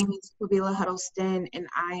 my name is Kabila Huddleston, and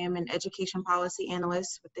I am an education policy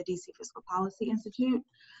analyst with the DC Fiscal Policy Institute.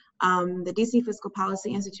 The DC Fiscal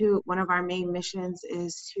Policy Institute, one of our main missions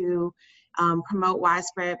is to promote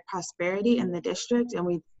widespread prosperity in the district, and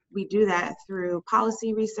we do that through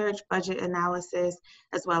policy research, budget analysis,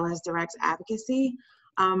 as well as direct advocacy.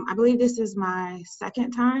 I believe this is my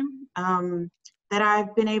second time that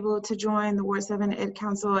I've been able to join the Ward 7 Ed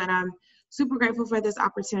Council, and I'm super grateful for this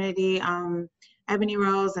opportunity. Ebony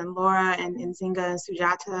Rose and Laura and Nzinga and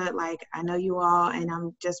Sujata, like, I know you all, and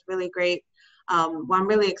I'm just really great. I'm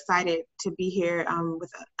really excited to be here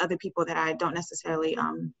with other people that I don't necessarily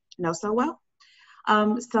know so well.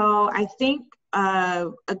 So I think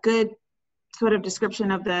a good sort of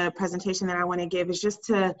description of the presentation that I want to give is just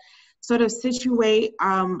to sort of situate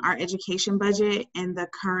our education budget in the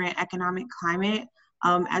current economic climate.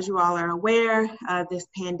 As you all are aware, this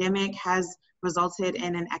pandemic has resulted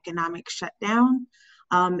in an economic shutdown,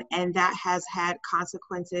 and that has had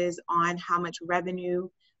consequences on how much revenue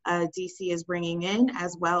DC is bringing in,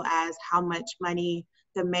 as well as how much money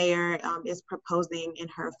the mayor is proposing in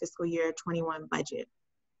her fiscal year 21 budget.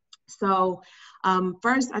 So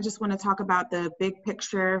first, I just want to talk about the big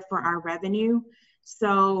picture for our revenue.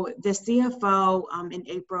 So the CFO in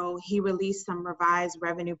April, he released some revised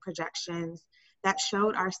revenue projections that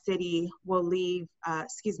showed our city will lose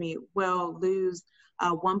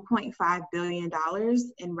 $1.5 billion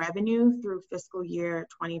in revenue through fiscal year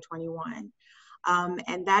 2021.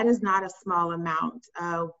 And that is not a small amount.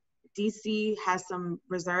 DC has some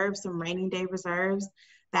reserves, some rainy day reserves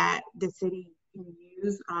that the city can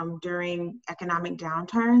use during economic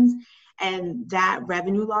downturns. And that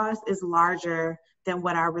revenue loss is larger than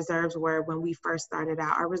what our reserves were when we first started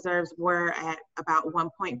out. Our reserves were at about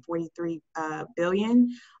 1.43 billion.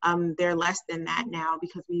 They're less than that now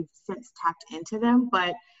because we've since tapped into them,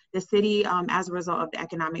 but the city, as a result of the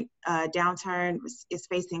economic downturn, is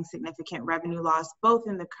facing significant revenue loss, both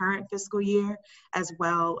in the current fiscal year as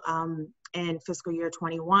well in fiscal year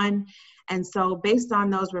 21. And so based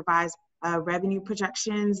on those revised revenue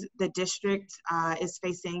projections, the district is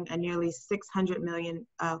facing a nearly 600 million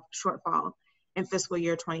shortfall in fiscal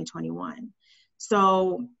year 2021.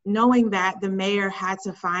 So knowing that, the mayor had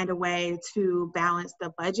to find a way to balance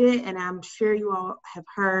the budget, and I'm sure you all have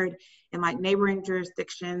heard in like neighboring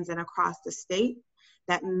jurisdictions and across the state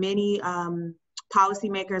that many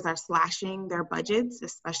policymakers are slashing their budgets,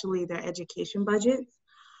 especially their education budgets.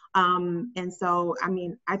 And so, I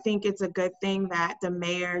mean, I think it's a good thing that the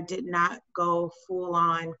mayor did not go full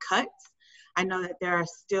on cuts. I know that there are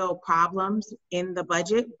still problems in the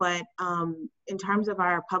budget, but in terms of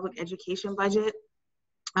our public education budget,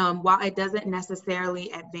 while it doesn't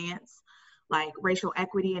necessarily advance like racial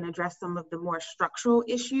equity and address some of the more structural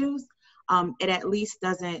issues, it at least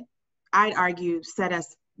doesn't, I'd argue, set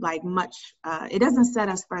us like much, it doesn't set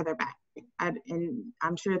us further back. And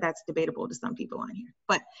I'm sure that's debatable to some people on here,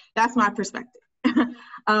 but that's my perspective.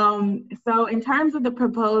 So in terms of the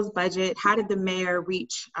proposed budget, how did the mayor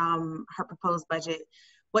reach her proposed budget?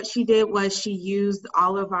 What she did was she used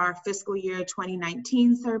all of our fiscal year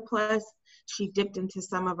 2019 surplus. She dipped into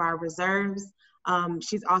some of our reserves.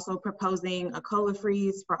 She's also proposing a COLA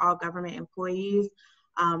freeze for all government employees,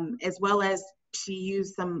 as well as she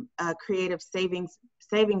used some creative savings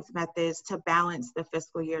methods to balance the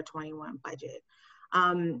fiscal year 21 budget.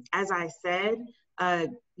 As I said,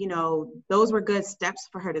 you know, those were good steps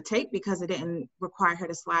for her to take because it didn't require her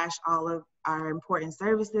to slash all of our important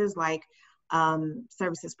services like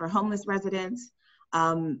services for homeless residents,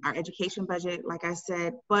 our education budget, like I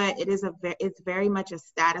said, but it's very much a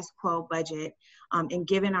status quo budget. And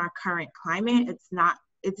given our current climate,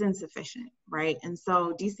 it's insufficient, right? And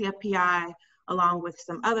so DCFPI, along with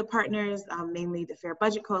some other partners, mainly the Fair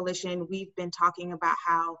Budget Coalition, we've been talking about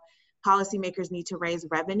how policymakers need to raise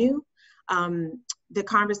revenue. The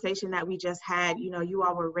conversation that we just had, you know, you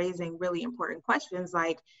all were raising really important questions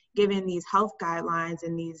like, given these health guidelines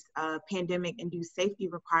and these pandemic-induced safety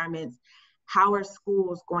requirements, how are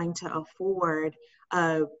schools going to afford,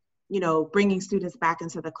 you know, bringing students back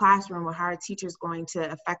into the classroom, or how are teachers going to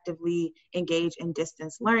effectively engage in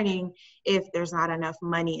distance learning if there's not enough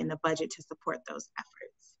money in the budget to support those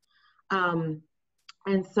efforts?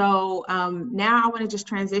 And so now I want to just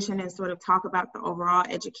transition and sort of talk about the overall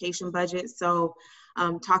education budget. So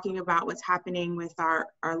talking about what's happening with our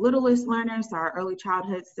littlest learners, our early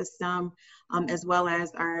childhood system, as well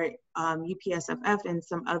as our UPSFF and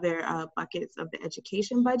some other buckets of the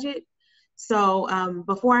education budget. So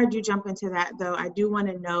before I do jump into that though, I do want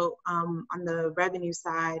to note on the revenue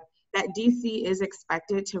side that DC is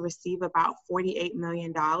expected to receive about $48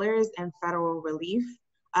 million in federal relief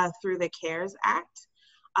through the CARES Act.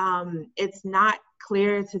 It's not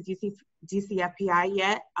clear to DCFPI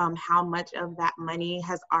yet how much of that money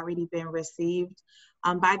has already been received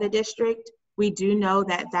by the district. We do know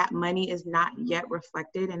that that money is not yet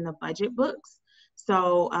reflected in the budget books.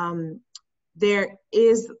 So there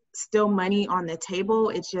is still money on the table.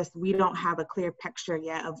 It's just we don't have a clear picture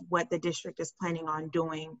yet of what the district is planning on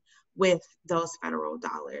doing with those federal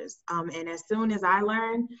dollars. And as soon as I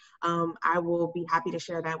learn, I will be happy to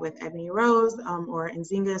share that with Ebony Rose or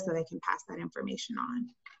Nzinga so they can pass that information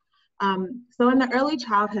on. So in the early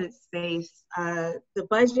childhood space, the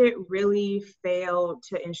budget really failed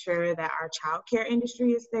to ensure that our childcare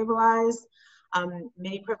industry is stabilized.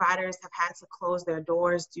 Many providers have had to close their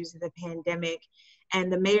doors due to the pandemic,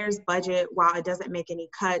 and the mayor's budget, while it doesn't make any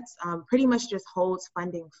cuts, pretty much just holds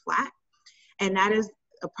funding flat. And that is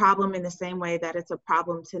a problem in the same way that it's a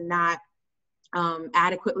problem to not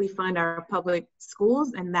adequately fund our public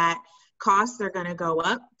schools, and that costs are going to go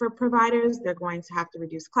up for providers. They're going to have to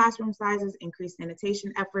reduce classroom sizes, increase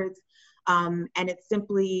sanitation efforts, and it's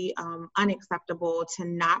simply unacceptable to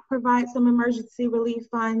not provide some emergency relief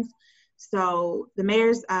funds. So the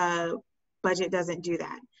mayor's budget doesn't do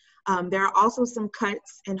that. There are also some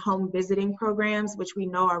cuts in home visiting programs, which we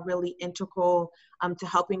know are really integral to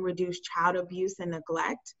helping reduce child abuse and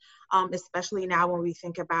neglect, especially now when we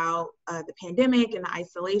think about the pandemic and the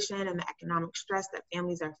isolation and the economic stress that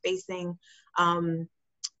families are facing.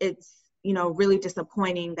 It's really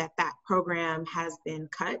disappointing that that program has been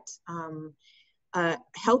cut.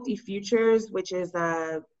 Healthy Futures, which is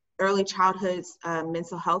a early childhood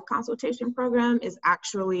mental health consultation program, is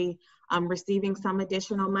actually receiving some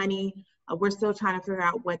additional money. We're still trying to figure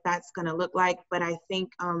out what that's going to look like, but I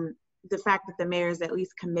think the fact that the mayor is at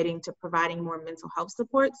least committing to providing more mental health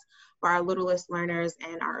supports for our littlest learners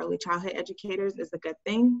and our early childhood educators is a good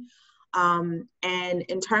thing. And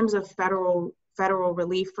in terms of federal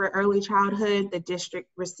relief for early childhood, the district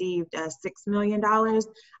received $6 million.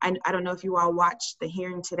 I don't know if you all watched the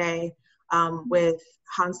hearing today with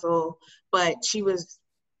Hansel, but she was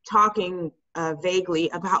talking vaguely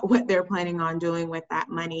about what they're planning on doing with that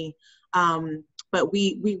money. But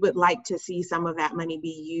we would like to see some of that money be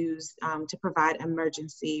used to provide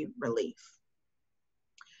emergency relief.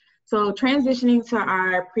 So transitioning to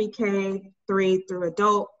our pre-K 3 through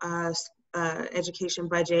adult education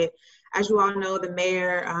budget, as you all know, the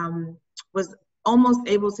mayor was almost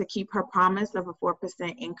able to keep her promise of a 4%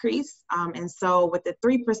 increase. And so with the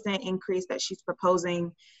 3% increase that she's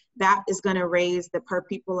proposing, that is going to raise the per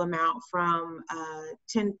pupil amount from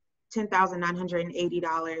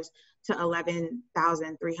 $10,980 to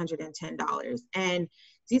 $11,310. And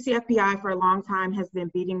DCFPI for a long time has been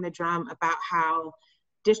beating the drum about how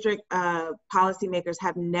district policymakers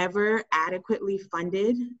have never adequately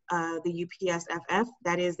funded the UPSFF.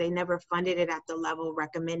 That is, they never funded it at the level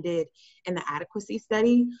recommended in the adequacy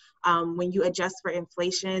study. When you adjust for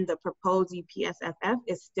inflation, the proposed UPSFF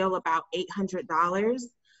is still about $800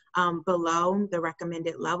 below the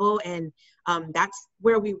recommended level. And that's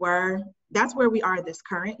where we were, that's where we are this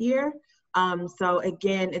current year. So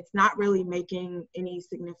again, it's not really making any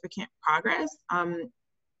significant progress.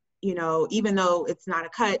 Even though it's not a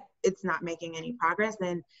cut, it's not making any progress.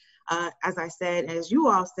 And as I said, as you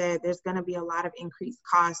all said, there's going to be a lot of increased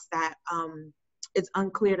costs that it's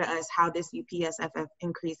unclear to us how this UPSFF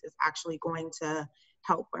increase is actually going to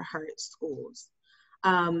help or hurt schools.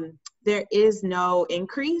 There is no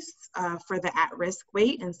increase for the at-risk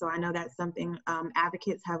weight, and so I know that's something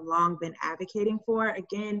advocates have long been advocating for,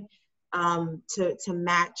 again, to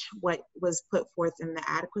match what was put forth in the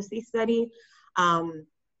adequacy study.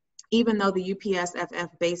 Even though the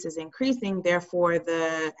UPSFF base is increasing, therefore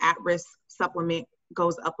the at-risk supplement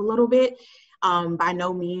goes up a little bit. By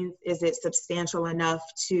no means is it substantial enough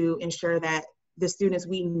to ensure that the students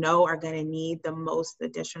we know are going to need the most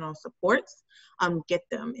additional supports get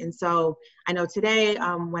them. And so I know today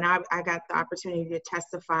when I got the opportunity to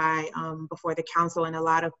testify before the council, and a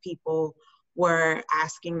lot of people were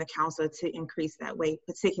asking the council to increase that weight,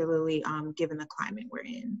 particularly given the climate we're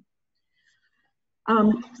in.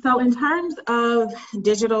 So in terms of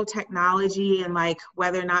digital technology and like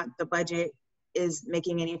whether or not the budget is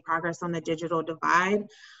making any progress on the digital divide,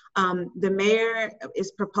 the mayor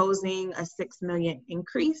is proposing a $6 million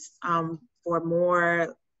increase for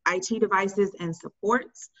more IT devices and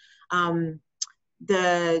supports. What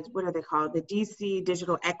are they called? The DC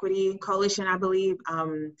Digital Equity Coalition, I believe.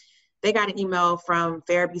 They got an email from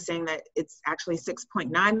Farabee saying that it's actually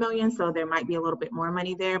 6.9 million, so there might be a little bit more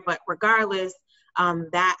money there, but regardless,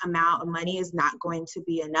 that amount of money is not going to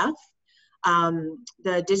be enough.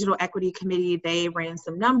 The Digital Equity Committee, they ran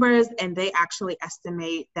some numbers and they actually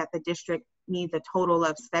estimate that the district needs a total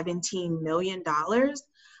of $17 million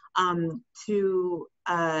to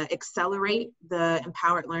accelerate the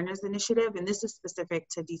Empowered Learners Initiative. And this is specific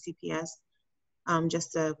to DCPS,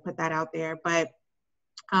 just to put that out there. But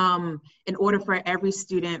in order for every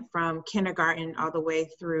student from kindergarten all the way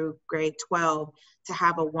through grade 12 to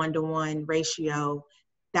have a 1-to-1 ratio,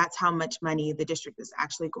 that's how much money the district is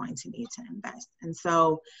actually going to need to invest. And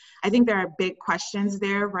so I think there are big questions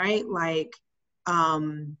there, right? Like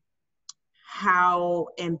how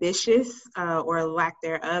ambitious or lack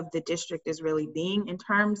thereof the district is really being in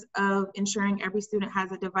terms of ensuring every student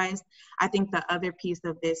has a device. I think the other piece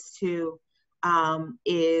of this too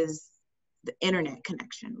is the internet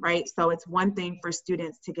connection, right? So it's one thing for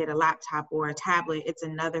students to get a laptop or a tablet. It's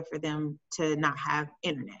another for them to not have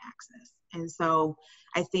internet access. And so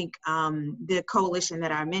I think the coalition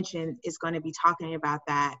that I mentioned is going to be talking about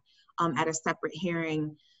that at a separate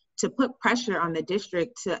hearing to put pressure on the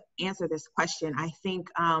district to answer this question. I think,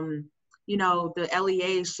 you know, the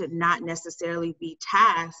LEA should not necessarily be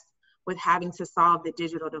tasked with having to solve the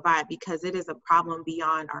digital divide, because it is a problem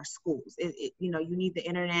beyond our schools. You know, you need the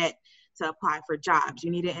internet to apply for jobs. You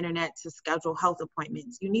need the internet to schedule health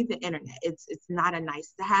appointments. You need the internet. It's not a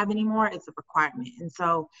nice to have anymore. It's a requirement. And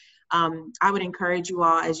so I would encourage you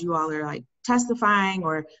all, as you all are like testifying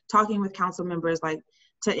or talking with council members, like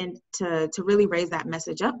to really raise that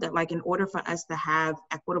message up, that like in order for us to have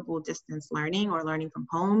equitable distance learning or learning from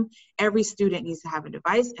home, every student needs to have a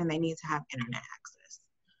device and they need to have internet access.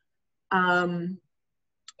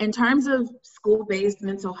 In terms of school-based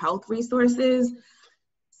mental health resources,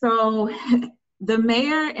 so the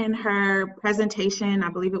mayor in her presentation, I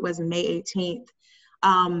believe it was May 18th,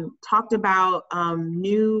 talked about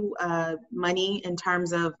new money in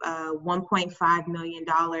terms of $1.5 million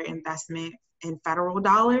investment in federal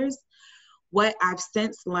dollars. What I've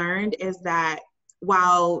since learned is that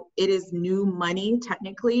while it is new money,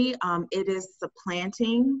 technically, it is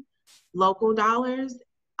supplanting local dollars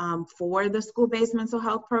for the school-based mental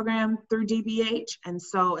health program through DBH. And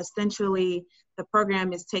so essentially the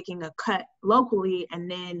program is taking a cut locally, and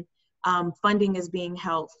then funding is being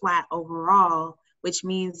held flat overall, which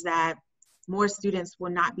means that more students will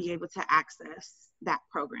not be able to access that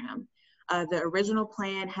program. The original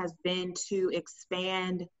plan has been to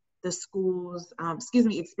expand the schools,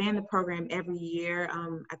 expand the program every year,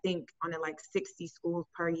 I think on a like 60 schools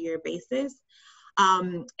per year basis.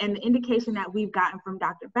 And the indication that we've gotten from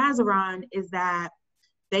Dr. Bazaran is that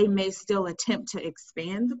they may still attempt to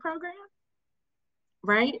expand the program,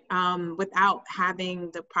 right? Without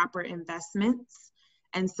having the proper investments.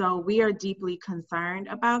 And so we are deeply concerned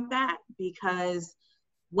about that, because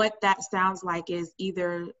what that sounds like is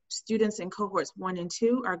either students in cohorts 1 and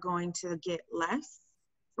 2 are going to get less,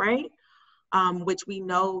 right? Which we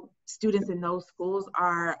know students in those schools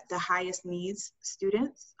are the highest needs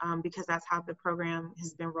students, because that's how the program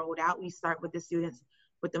has been rolled out. We start with the students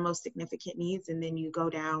with the most significant needs, and then you go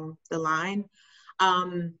down the line.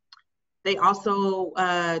 They also,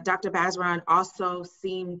 Dr. Bazaran also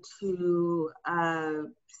seemed to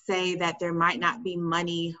say that there might not be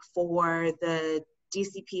money for the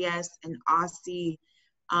DCPS and OSCE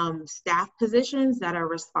staff positions that are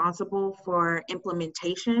responsible for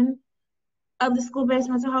implementation of the school-based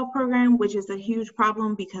mental health program, which is a huge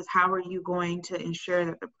problem, because how are you going to ensure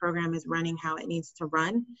that the program is running how it needs to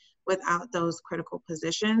run without those critical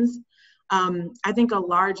positions? I think a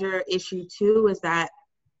larger issue too is that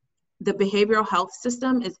the behavioral health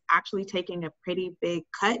system is actually taking a pretty big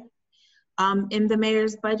cut in the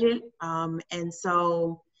mayor's budget. And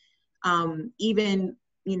so even,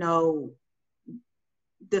 you know,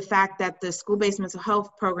 the fact that the school-based mental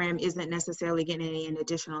health program isn't necessarily getting any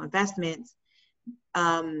additional investments,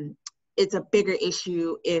 it's a bigger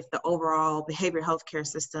issue if the overall behavioral health care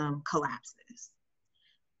system collapses.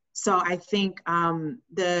 So I think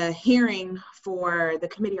the hearing for the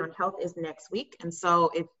Committee on Health is next week. And so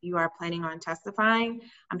if you are planning on testifying,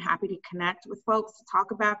 I'm happy to connect with folks to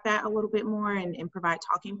talk about that a little bit more and provide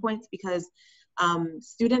talking points, because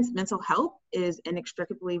students' mental health is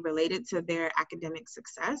inextricably related to their academic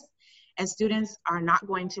success. And students are not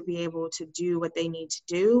going to be able to do what they need to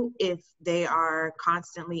do if they are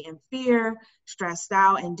constantly in fear, stressed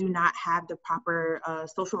out, and do not have the proper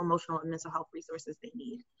social, emotional, and mental health resources they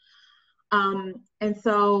need. And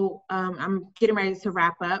so I'm getting ready to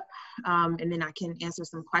wrap up, and then I can answer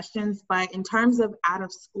some questions. But in terms of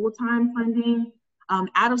out-of-school time funding,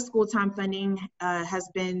 has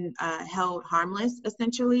been held harmless,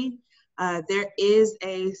 essentially. There is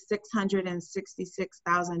a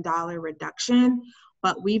 $666,000 reduction,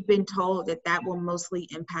 but we've been told that that will mostly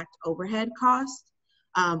impact overhead costs.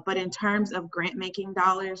 But in terms of grant-making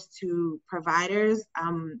dollars to providers,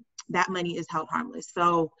 that money is held harmless.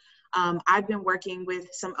 So I've been working with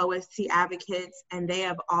some OST advocates, and they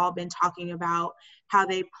have all been talking about how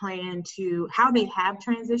they have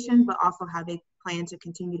transitioned, but also how they plan to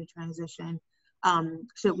continue to transition.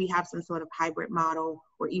 Should we have some sort of hybrid model,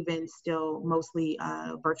 or even still mostly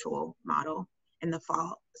virtual model in the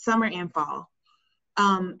summer and fall.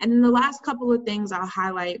 And then the last couple of things I'll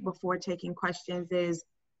highlight before taking questions is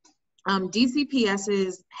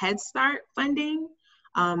DCPS's Head Start funding.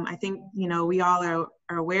 I think, you know, we all are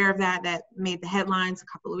aware of that made the headlines a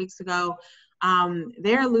couple of weeks ago.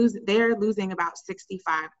 They're losing about 65%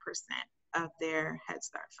 of their Head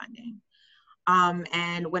Start funding.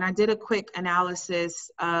 And when I did a quick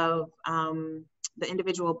analysis of the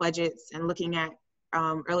individual budgets and looking at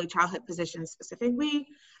early childhood positions specifically,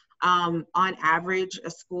 on average,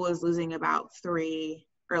 a school is losing about 3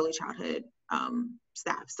 early childhood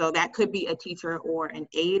staff. So that could be a teacher or an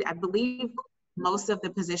aide. I believe most of the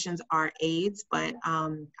positions are aides, but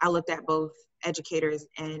I looked at both educators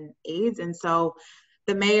and aides. And so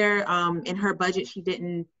the mayor, in her budget, she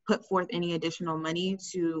didn't put forth any additional money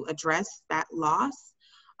to address that loss.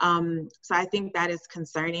 So I think that is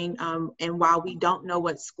concerning. And while we don't know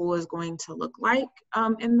what school is going to look like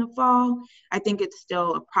in the fall, I think it's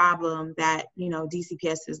still a problem that,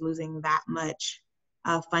 DCPS is losing that much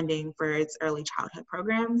funding for its early childhood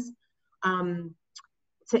programs.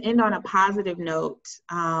 To end on a positive note,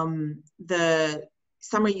 the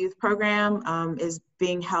summer youth program is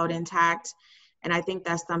being held intact. And I think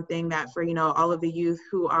that's something that for, all of the youth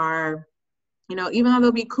who are, even though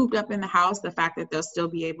they'll be cooped up in the house, the fact that they'll still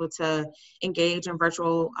be able to engage in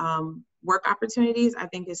virtual work opportunities, I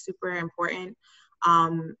think is super important.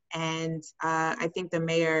 And I think the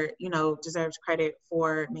mayor, deserves credit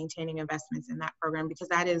for maintaining investments in that program, because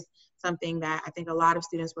that is something that I think a lot of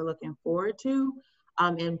students were looking forward to.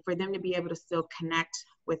 And for them to be able to still connect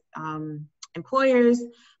with employers,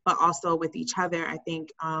 but also with each other, I think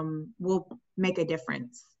will make a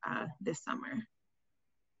difference this summer.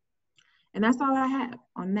 And that's all I have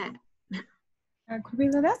on that.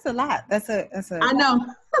 Quabila, that's a lot. I know.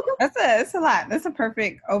 It's a lot. That's a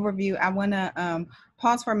perfect overview. I want to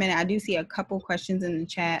pause for a minute. I do see a couple questions in the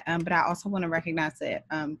chat, but I also want to recognize that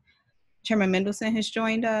Chairman Mendelson has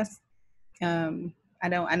joined us. I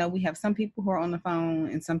know we have some people who are on the phone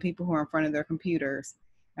and some people who are in front of their computers.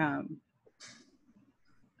 Good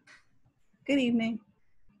evening.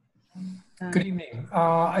 Good evening.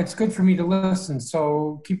 It's good for me to listen,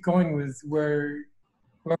 so keep going with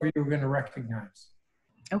whoever you're going to recognize.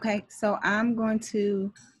 Okay, so I'm going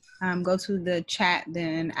to go to the chat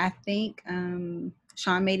then. I think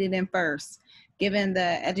Sean made it in first. Given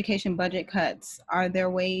the education budget cuts, are there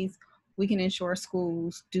ways we can ensure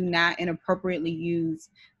schools do not inappropriately use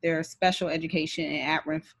their special education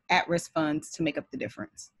and at-risk funds to make up the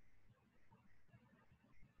difference?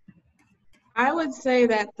 I would say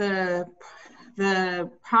that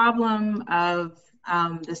the problem of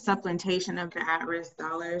the supplementation of the at-risk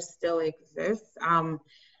dollars still exists.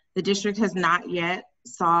 The district has not yet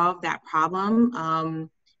solved that problem.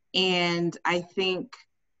 And I think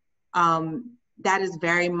that is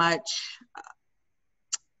very much,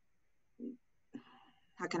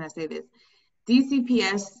 how can I say this?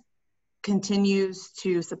 DCPS continues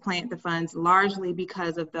to supplant the funds largely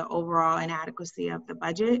because of the overall inadequacy of the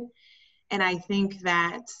budget. And I think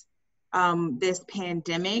that this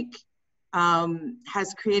pandemic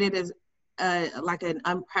has created like an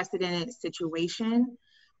unprecedented situation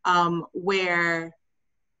where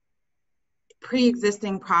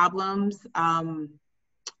pre-existing problems,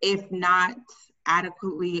 if not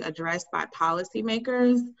adequately addressed by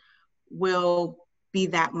policymakers, will be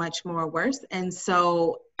that much more worse. And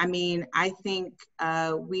so, I think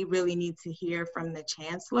we really need to hear from the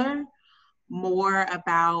chancellor more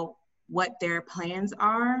about what their plans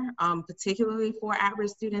are, particularly for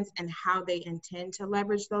at-risk students, and how they intend to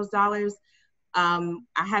leverage those dollars. I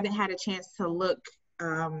haven't had a chance to look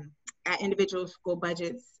at individual school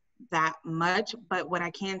budgets that much, but what I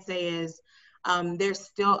can say is there's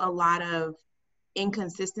still a lot of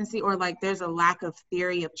inconsistency, or like there's a lack of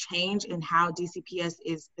theory of change in how DCPS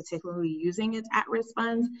is particularly using its at-risk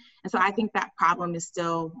funds. And so I think that problem is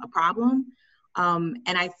still a problem. And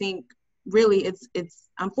I think really it's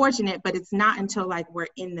unfortunate, but it's not until like we're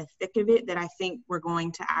in the thick of it that I think we're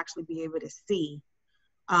going to actually be able to see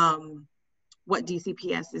what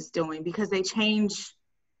DCPS is doing, because they change.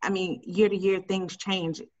 Year to year things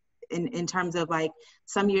change in terms of like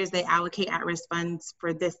some years they allocate at-risk funds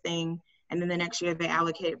for this thing, and then the next year they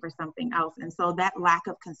allocate it for something else. And so that lack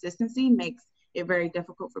of consistency makes it very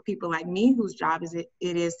difficult for people like me, whose job it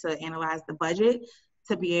is to analyze the budget,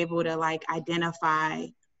 to be able to like identify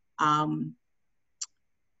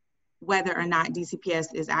whether or not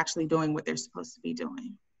DCPS is actually doing what they're supposed to be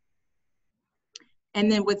doing. And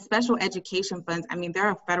then with special education funds, there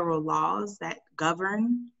are federal laws that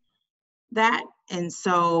govern that. And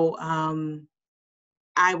so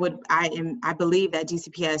I believe that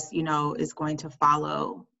DCPS, is going to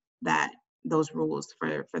follow those rules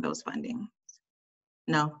for those funding.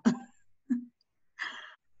 No.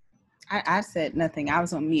 I said nothing. I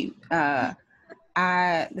was on mute. The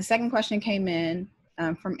second question came in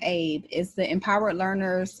from Abe. Is the Empowered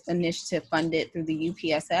Learners Initiative funded through the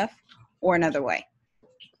UPSF or another way?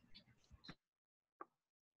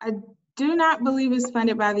 I do not believe it's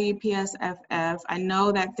funded by the UPSFF. I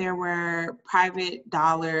know that there were private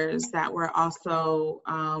dollars that were also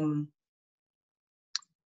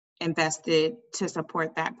invested to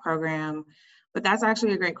support that program, but that's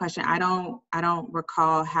actually a great question. I don't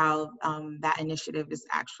recall how that initiative is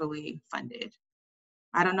actually funded.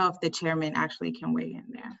 I don't know if the chairman actually can weigh in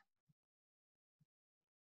there.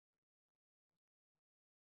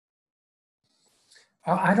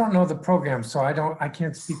 I don't know the program, so I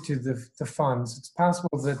can't speak to the funds. It's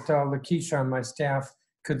possible that Lakeisha on my staff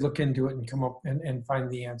could look into it and come up and find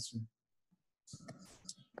the answer.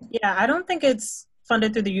 Yeah, I don't think it's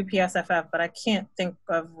funded through the UPSFF, but I can't think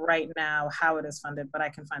of right now how it is funded, but I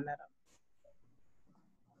can find that out.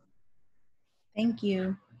 Thank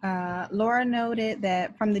you. Laura noted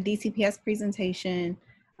that from the DCPS presentation,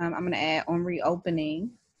 I'm going to add on reopening.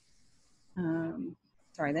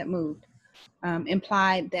 Sorry, that moved.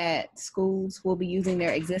 Implied that schools will be using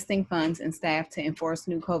their existing funds and staff to enforce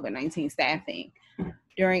new COVID-19 staffing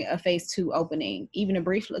during a phase 2 opening. Even a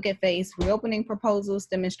brief look at phase reopening proposals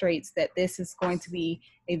demonstrates that this is going to be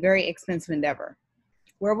a very expensive endeavor.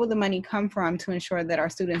 Where will the money come from to ensure that our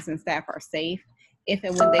students and staff are safe if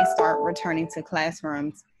and when they start returning to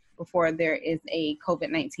classrooms before there is a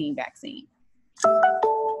COVID-19 vaccine?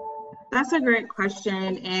 That's a great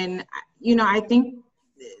question. And, you know, I think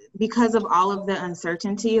because of all of the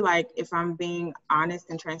uncertainty, like if I'm being honest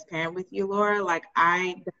and transparent with you, Laura, like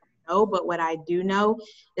I don't know, but what I do know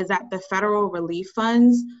is that the federal relief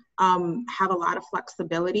funds have a lot of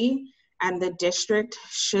flexibility, and the district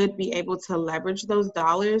should be able to leverage those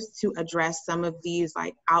dollars to address some of these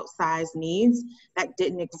like outsized needs that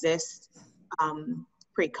didn't exist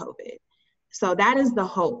pre-COVID. So that is the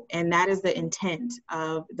hope, and that is the intent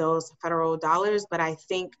of those federal dollars. But I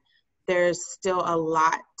think there's still a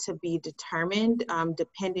lot to be determined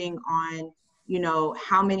depending on, you know,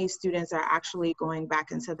 how many students are actually going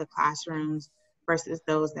back into the classrooms versus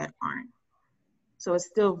those that aren't. So it's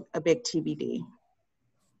still a big TBD.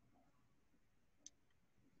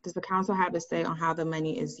 Does the council have a say on how the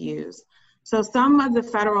money is used? So some of the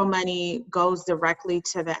federal money goes directly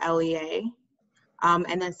to the LEA,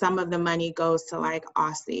 and then some of the money goes to like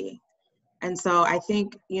OSSI. And so I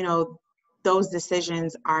think, you know, those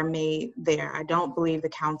decisions are made there. I don't believe the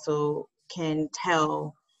council can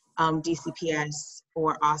tell DCPS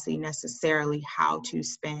or OSSI necessarily how to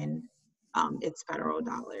spend its federal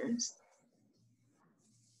dollars.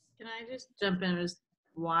 Can I just jump in as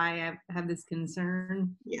why I have this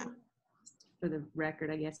concern? Yeah. For the record,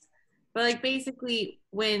 I guess. But like basically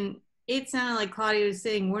when it sounded like Claudia was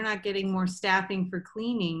saying we're not getting more staffing for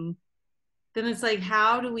cleaning, then it's like,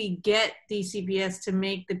 how do we get DCPS to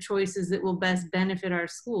make the choices that will best benefit our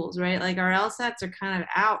schools, right? Like our LSATs are kind of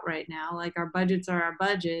out right now, like our budgets are our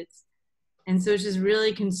budgets. And so it's just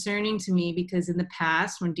really concerning to me because in the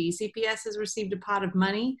past, when DCPS has received a pot of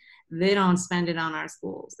money, they don't spend it on our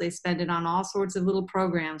schools. They spend it on all sorts of little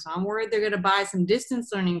programs. So I'm worried they're gonna buy some distance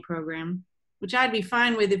learning program, which I'd be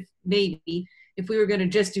fine with if maybe, if we were gonna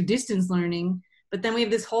just do distance learning. But then we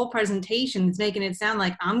have this whole presentation that's making it sound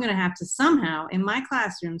like I'm gonna have to somehow in my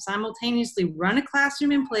classroom simultaneously run a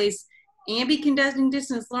classroom in place and be conducting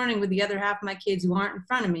distance learning with the other half of my kids who aren't in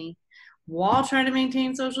front of me, while trying to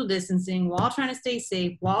maintain social distancing, while trying to stay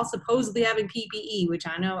safe, while supposedly having PPE, which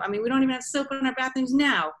I know, I mean, we don't even have soap in our bathrooms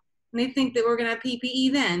now, and they think that we're gonna have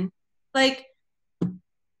PPE then. Like,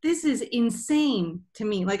 this is insane to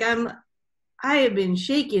me. Like I have been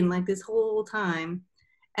shaken like this whole time.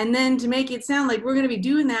 And then to make it sound like we're gonna be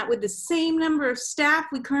doing that with the same number of staff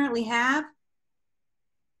we currently have,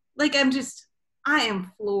 like I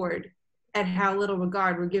am floored at how little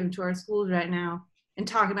regard we're giving to our schools right now and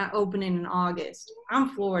talking about opening in August.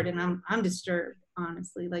 I'm floored and I'm disturbed,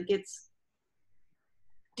 honestly. Like it's,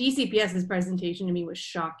 DCPS's presentation to me was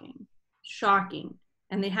shocking.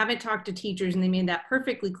 And they haven't talked to teachers and they made that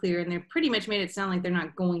perfectly clear and they pretty much made it sound like they're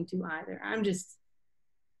not going to either. I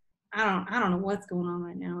don't know what's going on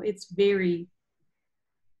right now. It's very,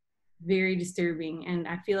 very disturbing. And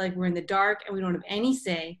I feel like we're in the dark and we don't have any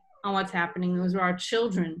say on what's happening. Those are our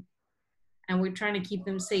children and we're trying to keep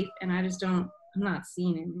them safe. And I'm not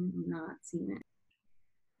seeing it. I'm not seeing it.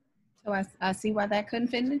 So I see why that couldn't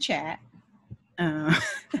fit in the chat. I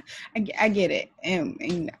get it.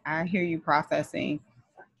 And I hear you processing.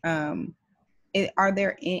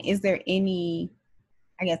 Is there any,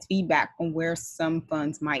 I guess, feedback on where some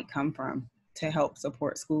funds might come from to help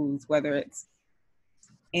support schools, whether it's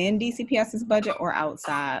in DCPS's budget or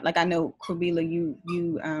outside? Like I know, Kwabila,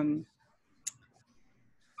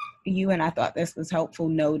 you and I thought this was helpful,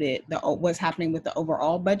 noted what's happening with the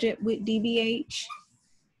overall budget with DBH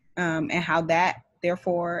and how that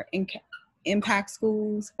therefore impact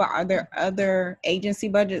schools, but are there other agency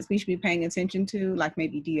budgets we should be paying attention to, like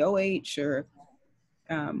maybe DOH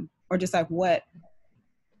or just like what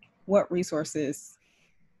resources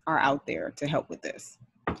are out there to help with this?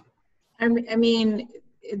 I mean,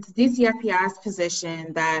 it's DCFPI's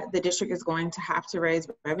position that the district is going to have to raise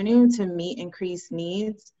revenue to meet increased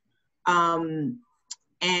needs. And,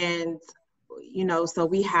 you know, so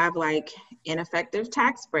we have like ineffective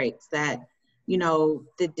tax breaks that, you know,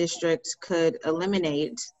 the district could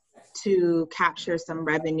eliminate to capture some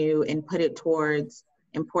revenue and put it towards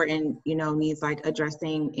important, you know, needs like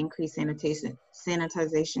addressing increased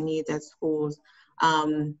sanitization needs at schools,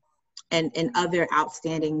 and other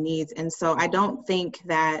outstanding needs. And so I don't think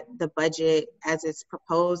that the budget as it's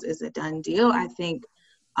proposed is a done deal. I think,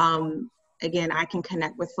 again, I can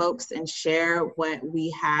connect with folks and share what we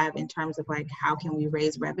have in terms of like, how can we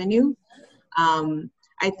raise revenue?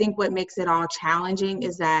 I think what makes it all challenging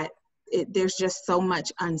is that there's just so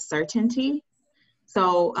much uncertainty.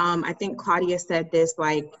 So I think Claudia said this,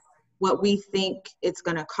 like, what we think it's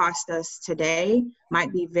gonna cost us today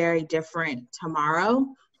might be very different tomorrow.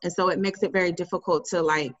 And so it makes it very difficult to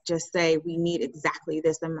like, just say we need exactly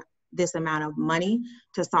this amount of money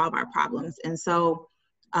to solve our problems. And so,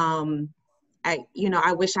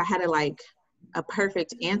 I wish I had a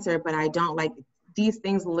perfect answer, but I don't. Like, these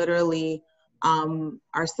things literally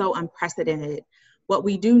are so unprecedented. What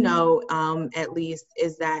we do know, at least,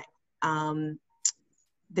 is that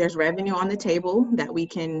there's revenue on the table that we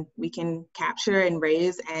can capture and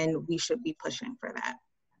raise, and we should be pushing for that.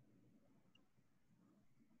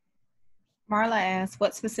 Marla asks,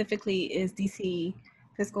 what specifically is DC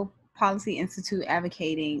Fiscal Policy Institute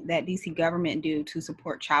advocating that DC government do to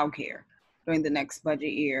support childcare during the next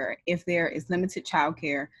budget year? If there is limited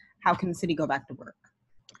childcare, how can the city go back to work?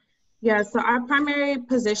 Yeah, so our primary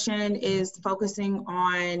position is focusing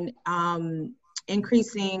on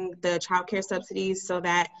increasing the childcare subsidies so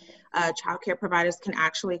that childcare providers can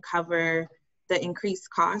actually cover the increased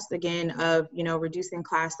cost, again, of, you know, reducing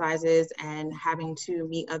class sizes and having to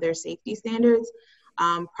meet other safety standards.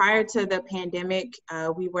 Prior to the pandemic,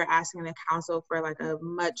 we were asking the council for like a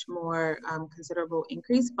much more considerable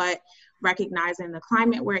increase, but recognizing the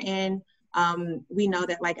climate we're in, we know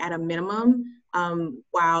that like at a minimum,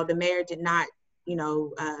 while the mayor did not, you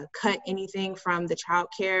know, cut anything from the child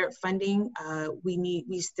care funding,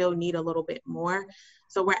 we still need a little bit more.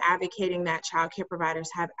 So we're advocating that child care providers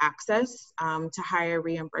have access to higher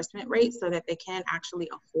reimbursement rates so that they can actually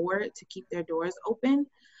afford to keep their doors open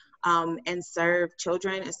and serve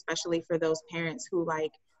children, especially for those parents who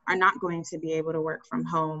like are not going to be able to work from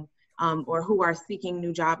home or who are seeking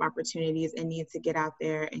new job opportunities and need to get out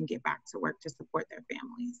there and get back to work to support their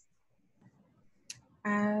families.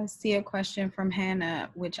 I see a question from Hannah,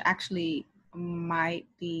 which actually might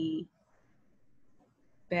be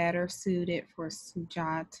better suited for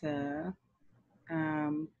Sujata.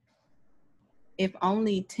 If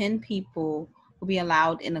only 10 people will be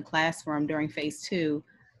allowed in a classroom during phase 2,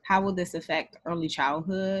 how will this affect early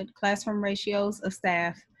childhood classroom ratios of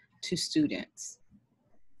staff to students?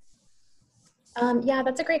 Yeah,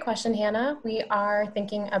 that's a great question, Hannah. We are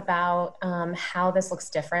thinking about how this looks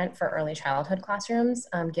different for early childhood classrooms,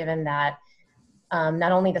 given that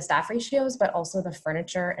not only the staff ratios, but also the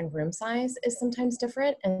furniture and room size is sometimes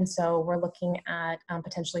different. And so we're looking at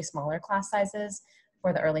potentially smaller class sizes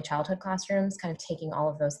for the early childhood classrooms, kind of taking all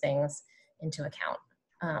of those things into account.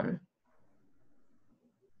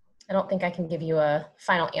 I don't think I can give you a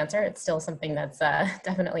final answer. It's still something that's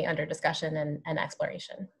definitely under discussion and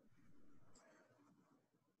exploration.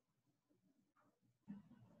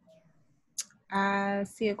 I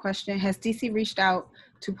see a question. Has DC reached out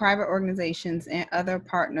to private organizations and other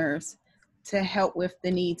partners to help with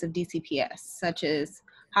the needs of DCPS, such as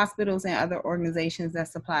hospitals and other organizations that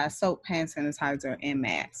supply soap, hand sanitizer, and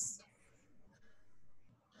masks?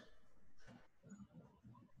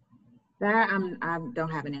 That I don't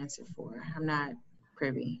have an answer for. I'm not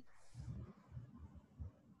privy.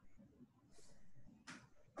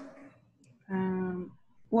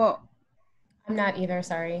 Well, I'm not either,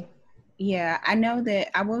 sorry. Yeah, I know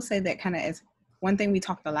that. I will say that kind of as one thing we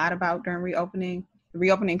talked a lot about during reopening. The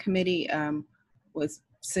reopening committee was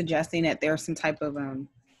suggesting that there's some type of,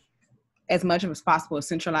 as much as possible, a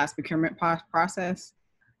centralized procurement process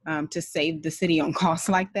to save the city on costs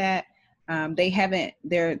like that.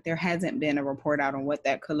 There hasn't been a report out on what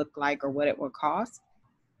that could look like or what it would cost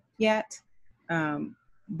yet.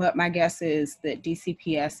 But my guess is that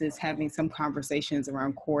DCPS is having some conversations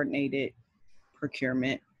around coordinated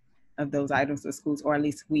procurement of those items to schools, or at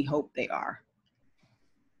least we hope they are.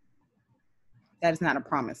 That is not a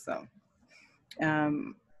promise, though.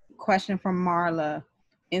 question from Marla,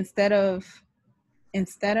 instead of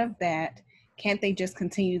that, can't they just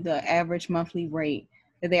continue the average monthly rate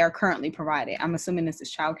that they are currently provided? I'm assuming this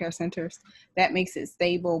is child care centers. That makes it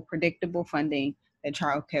stable, predictable funding that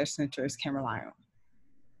child care centers can rely on.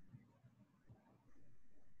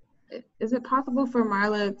 Is it possible for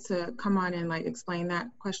Marla to come on and like explain that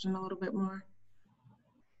question a little bit more?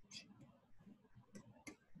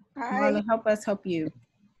 Marla, help us help you.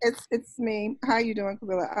 It's me. How you doing,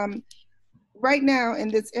 Camilla? Right now in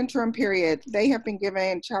this interim period, they have been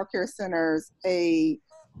giving child care centers a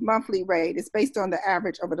monthly rate. It's based on the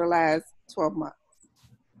average over the last 12 months.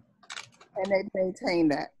 And they've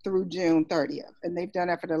maintained that through June 30th. And they've done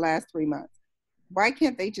that for the last 3 months. Why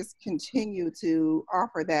can't they just continue to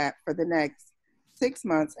offer that for the next 6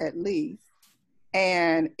 months at least?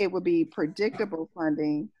 And it would be predictable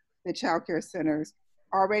funding the child care centers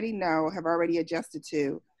already know, have already adjusted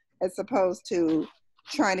to, as opposed to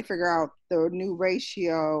trying to figure out the new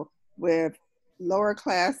ratio with lower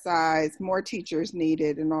class size, more teachers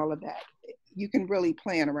needed, and all of that. You can really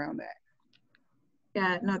plan around that.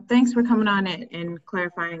 Yeah, no, thanks for coming on and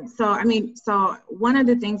clarifying. So, so one of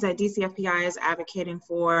the things that DCFPI is advocating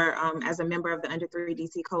for as a member of the Under 3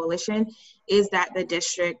 DC Coalition is that the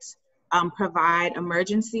districts provide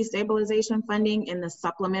emergency stabilization funding in the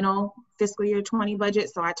supplemental fiscal year 20 budget.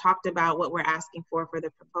 So I talked about what we're asking for the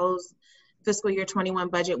proposed fiscal year 21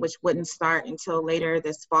 budget, which wouldn't start until later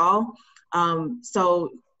this fall. So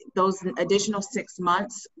those additional 6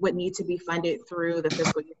 months would need to be funded through the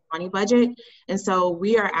fiscal year 20 budget. And so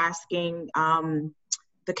we are asking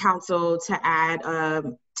the council to add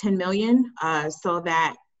 10 million so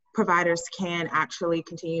that providers can actually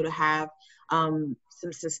continue to have some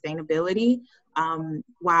sustainability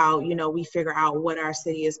while, we figure out what our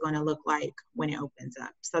city is going to look like when it opens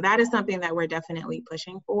up. So that is something that we're definitely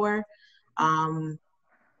pushing for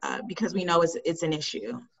because we know it's an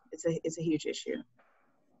issue. It's a huge issue.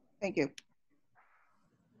 Thank you.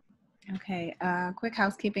 Okay, quick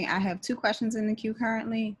housekeeping. I have 2 questions in the queue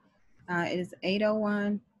currently. It is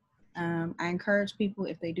 8:01. I encourage people,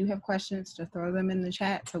 if they do have questions, to throw them in the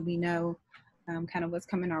chat so we know kind of what's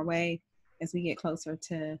coming our way as we get closer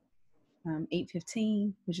to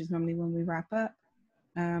 8:15, which is normally when we wrap up.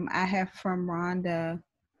 I have from Rhonda,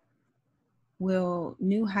 will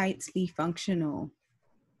New Heights be functional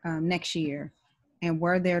next year? And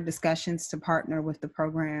were there discussions to partner with the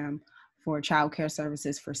program for child care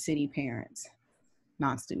services for city parents,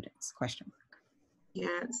 non-students, question mark.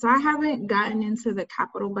 Yeah, so I haven't gotten into the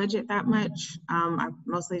capital budget that much. I've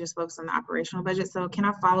mostly just focused on the operational budget. So can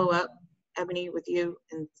I follow up, Ebony, with you,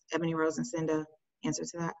 and Ebony Rose, and send an answer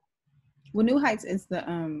to that? Well, New Heights is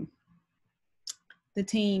the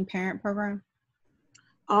teen parent program.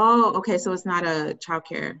 Oh, okay, so it's not a child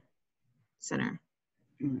care center.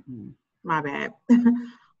 Mm-mm. My bad.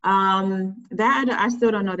 That I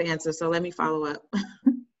still don't know the answer, so let me follow up.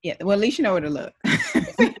 Yeah, well, at least you know where to look.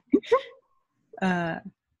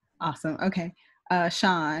 Awesome. Okay.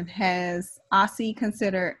 Sean, has OSSI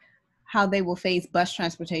considered how they will phase bus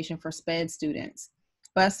transportation for SPED students?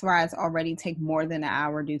 Bus rides already take more than an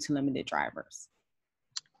hour due to limited drivers.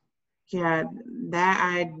 Yeah, that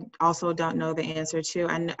I also don't know the answer to.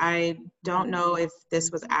 And I don't know if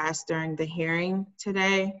this was asked during the hearing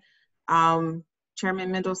today.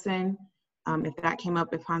 Chairman Mendelson, if that came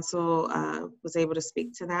up, if Hansel was able to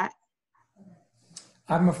speak to that.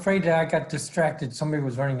 I'm afraid that I got distracted. Somebody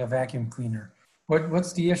was running a vacuum cleaner.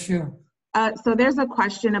 What's the issue? So there's a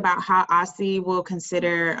question about how OSSI will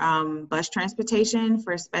consider bus transportation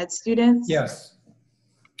for SPED students. Yes,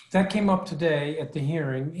 that came up today at the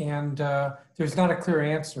hearing, and there's not a clear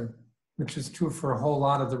answer, which is true for a whole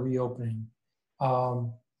lot of the reopening.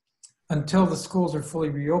 Until the schools are fully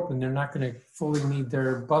reopened, they're not going to fully need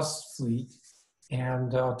their bus fleet,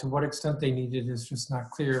 and to what extent they need it is just not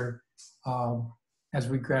clear as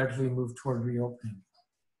we gradually move toward reopening.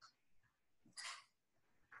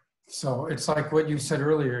 So it's like what you said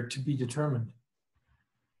earlier, to be determined.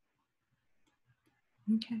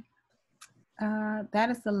 Okay. That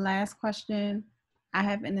is the last question I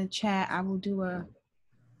have in the chat. I will do a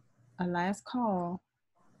last call.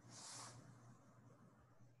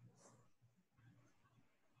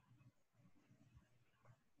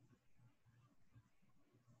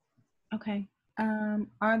 Okay.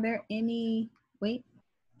 Are there any, wait.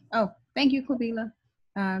 Oh, thank you, Quabila.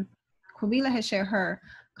 Quabila has shared her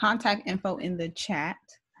contact info in the chat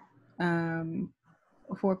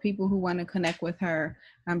for people who want to connect with her.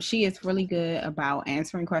 She is really good about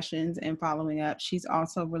answering questions and following up. She's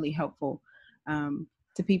also really helpful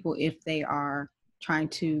to people if they are trying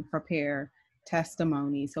to prepare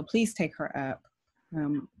testimony. So please take her up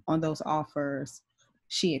on those offers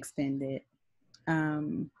she extended.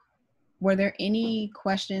 Were there any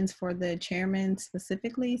questions for the chairman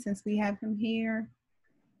specifically, since we have him here?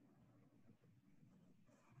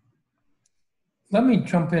 Let me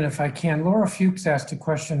jump in if I can. Laura Fuchs asked a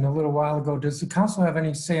question a little while ago. Does the council have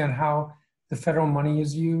any say on how the federal money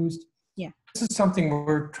is used? Yeah. This is something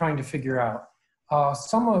we're trying to figure out.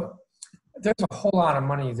 There's a whole lot of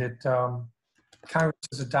money that Congress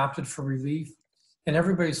has adopted for relief, and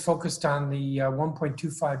everybody's focused on the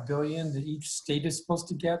 1.25 billion that each state is supposed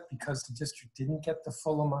to get because the district didn't get the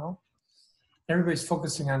full amount. Everybody's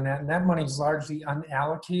focusing on that, and that money is largely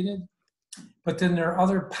unallocated. But then there are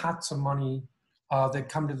other pots of money that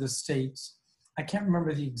come to the states. I can't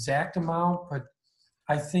remember the exact amount, but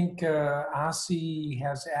I think OSSI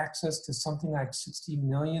has access to something like $60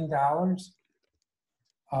 million.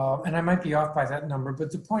 And I might be off by that number,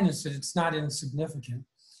 but the point is that it's not insignificant,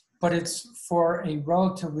 but it's for a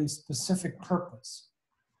relatively specific purpose.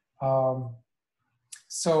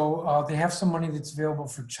 So they have some money that's available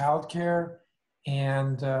for childcare,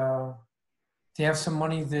 and they have some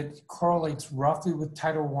money that correlates roughly with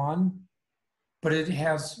Title I, but it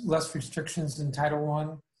has less restrictions than Title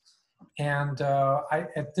I. And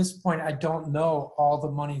at this point, I don't know all the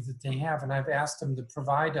money that they have, and I've asked them to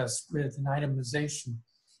provide us with an itemization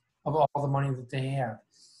of all the money that they have.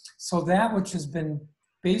 So that which has been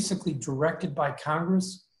basically directed by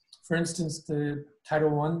Congress, for instance, the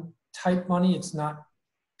Title I type money, it's not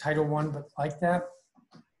Title I, but like that,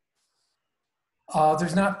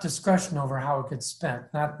 there's not discretion over how it gets spent,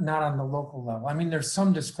 not on the local level. I mean, there's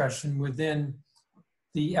some discretion within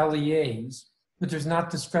the LEAs, but there's not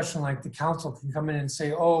discretion like the council can come in and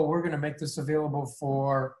say, oh, we're going to make this available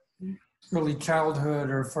for early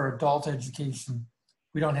childhood or for adult education.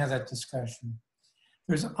 We don't have that discretion.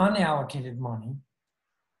 There's unallocated money.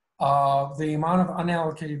 The amount of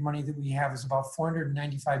unallocated money that we have is about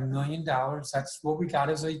 $495 million. That's what we got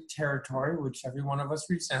as a territory, which every one of us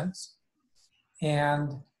resents.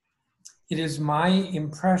 And it is my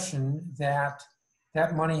impression that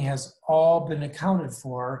that money has all been accounted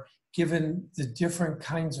for, given the different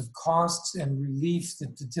kinds of costs and relief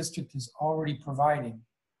that the district is already providing.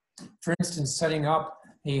 For instance, setting up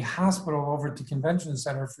a hospital over at the convention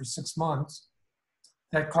center for 6 months,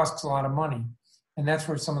 that costs a lot of money. And that's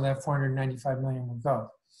where some of that 495 million will go.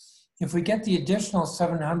 If we get the additional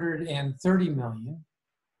 730 million,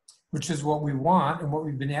 which is what we want and what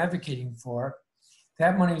we've been advocating for,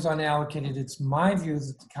 that money is unallocated. It's my view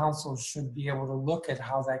that the council should be able to look at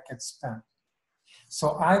how that gets spent.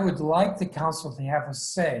 So I would like the council to have a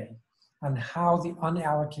say on how the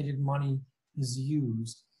unallocated money is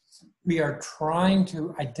used. We are trying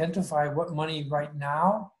to identify what money right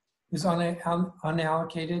now is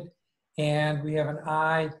unallocated, and we have an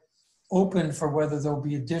eye open for whether there'll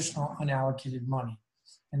be additional unallocated money,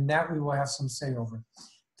 and that we will have some say over.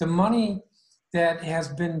 The money that has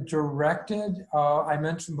been directed, I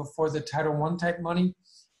mentioned before the Title I type money,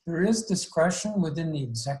 there is discretion within the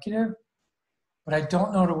executive, but I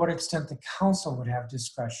don't know to what extent the council would have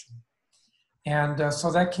discretion. And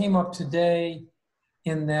so that came up today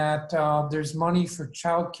in that there's money for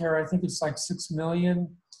childcare. I think it's like $6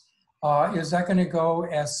 million. Is that going to go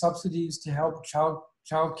as subsidies to help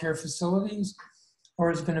childcare facilities,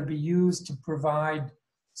 or is it going to be used to provide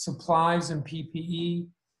supplies and PPE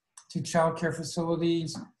to childcare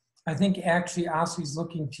facilities? I think actually OSSI is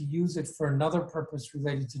looking to use it for another purpose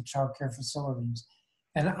related to childcare facilities.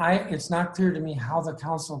 And it's not clear to me how the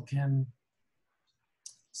council can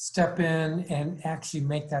step in and actually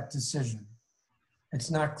make that decision. It's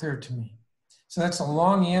not clear to me. So that's a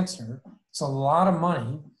long answer. It's a lot of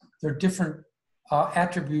money. There are different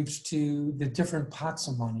attributes to the different pots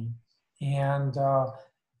of money. And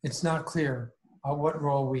it's not clear what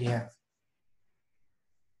role we have.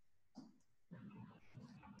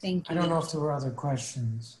 Thank you. I don't know if there were other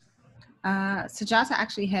questions. Sujata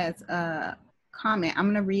actually has a comment. I'm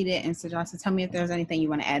going to read it, and Sujata, tell me if there's anything you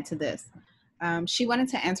want to add to this. She wanted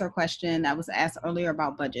to answer a question that was asked earlier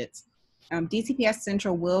about budgets. DCPS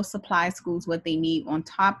Central will supply schools what they need on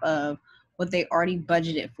top of what they already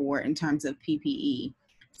budgeted for in terms of PPE,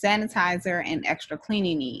 sanitizer, and extra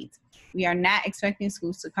cleaning needs. We are not expecting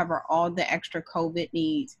schools to cover all the extra COVID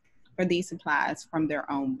needs for these supplies from their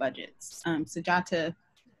own budgets. Sujata,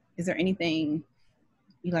 is there anything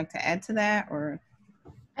you'd like to add to that, or?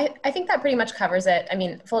 I think that pretty much covers it. I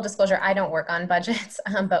mean, full disclosure, I don't work on budgets,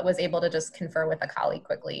 but was able to just confer with a colleague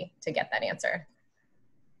quickly to get that answer.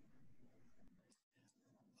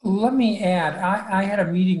 Let me add, I had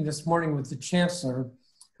a meeting this morning with the chancellor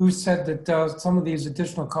who said that some of these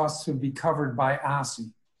additional costs would be covered by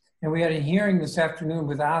OSSI. And we had a hearing this afternoon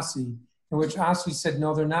with OSSI, in which OSSI said,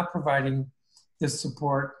 no, they're not providing this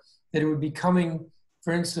support, that it would be coming,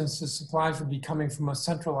 for instance, the supplies would be coming from a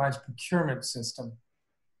centralized procurement system.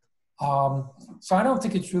 So I don't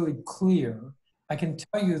think it's really clear. I can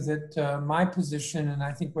tell you that my position, and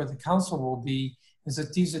I think where the council will be, is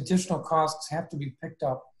that these additional costs have to be picked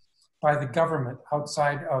up by the government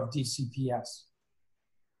outside of DCPS.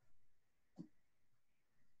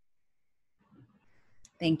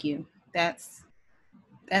 Thank you. That's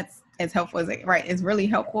as helpful as it, right. It's really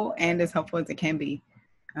helpful and as helpful as it can be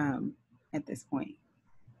at this point.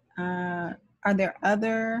 Are there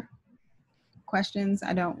other questions?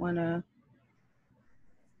 I don't want to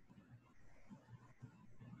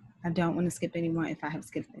skip anyone if I have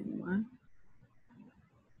skipped anyone.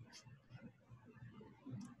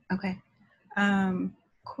 Okay.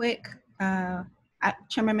 Quick,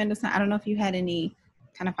 Chairman Mendelson, I don't know if you had any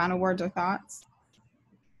kind of final words or thoughts.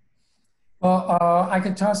 Well, I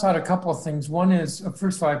could toss out a couple of things. One is,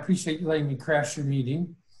 first of all, I appreciate you letting me crash your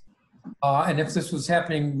meeting. And if this was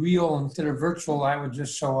happening real instead of virtual, I would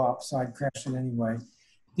just show up, so I'd crash it anyway.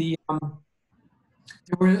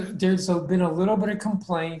 There's been a little bit of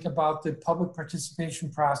complaint about the public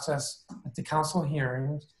participation process at the council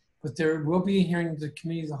hearings, but there will be a hearing the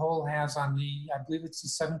committee of the whole has on I believe it's the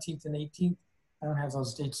 17th and 18th. I don't have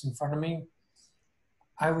those dates in front of me.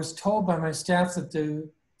 I was told by my staff that the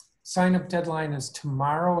sign-up deadline is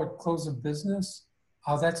tomorrow at close of business.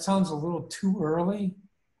 That sounds a little too early,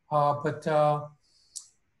 but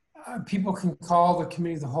people can call the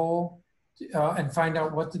committee of the whole and find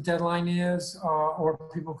out what the deadline is, or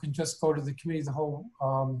people can just go to the committee of the whole.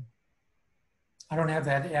 I don't have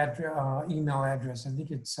that email address. I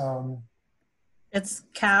think it's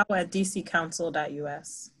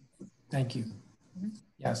cow@dccouncil.us. Thank you.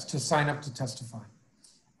 Yes, to sign up to testify.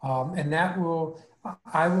 And that will,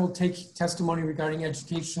 I will take testimony regarding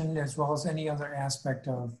education as well as any other aspect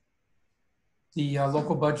of the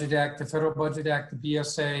Local Budget Act, the Federal Budget Act, the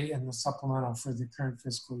BSA, and the supplemental for the current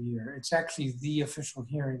fiscal year. It's actually the official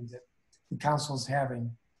hearing that the council is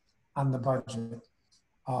having on the budget.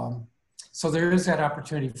 So there is that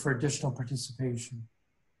opportunity for additional participation.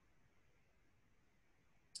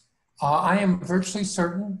 I am virtually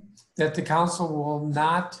certain that the council will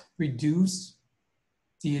not reduce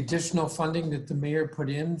the additional funding that the mayor put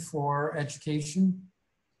in for education.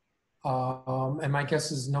 And my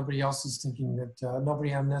guess is nobody else is thinking that,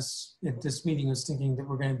 nobody on this, at this meeting is thinking that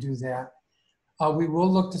we're going to do that. We will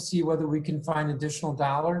look to see whether we can find additional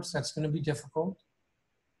dollars. That's going to be difficult.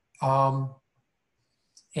 And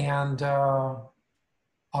I'll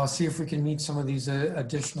see if we can meet some of these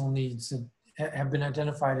additional needs that have been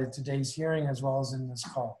identified at today's hearing as well as in this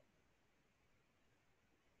call.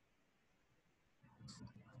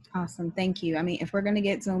 Awesome, thank you. I mean, if we're gonna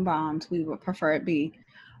get Zoom bombed, we would prefer it be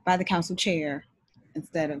by the council chair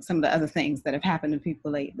instead of some of the other things that have happened to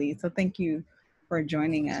people lately. So thank you for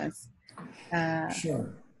joining us.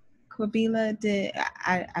 Sure. Kwabila,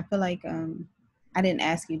 I feel like I didn't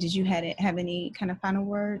ask you, did you have any kind of final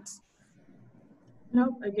words?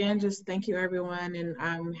 Nope. Again, just thank you, everyone, and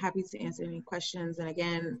I'm happy to answer any questions. And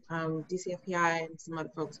again, DCFPI and some other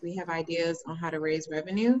folks, we have ideas on how to raise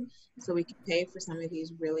revenue so we can pay for some of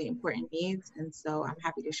these really important needs. And so I'm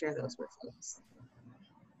happy to share those with folks.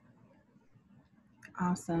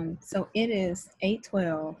 Awesome. So it is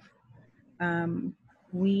 8:12.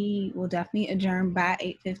 We will definitely adjourn by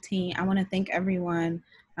 8:15. I want to thank everyone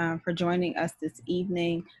for joining us this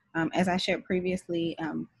evening. As I shared previously,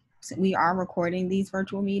 we are recording these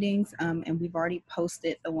virtual meetings, and we've already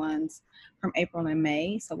posted the ones from April and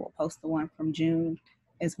May, so we'll post the one from June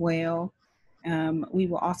as well. We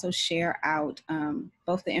will also share out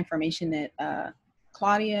both the information that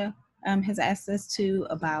Claudia has asked us to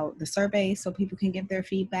about the survey so people can give their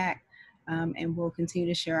feedback, and we'll continue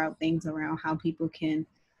to share out things around how people can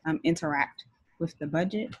interact with the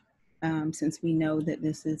budget, since we know that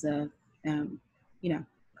this is a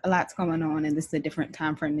lot's going on, and this is a different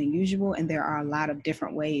time frame than usual, and there are a lot of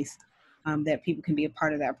different ways that people can be a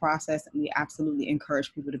part of that process, and we absolutely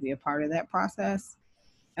encourage people to be a part of that process.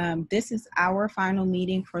 This is our final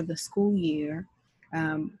meeting for the school year,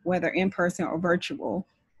 whether in person or virtual,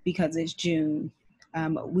 because it's June.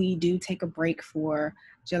 We do take a break for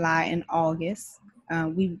July and August.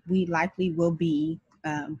 We likely will be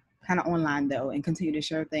kind of online though, and continue to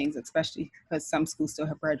share things, especially because some schools still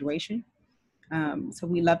have graduation. So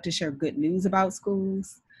we love to share good news about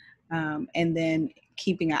schools, and then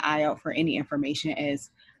keeping an eye out for any information as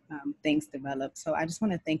things develop. So I just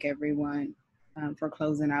want to thank everyone for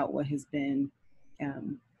closing out what has been,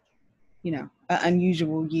 an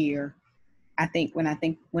unusual year I think when I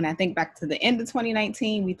think back to the end of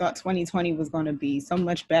 2019, we thought 2020 was going to be so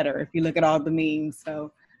much better if you look at all the memes.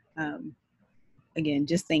 So again,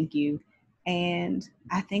 just thank you. And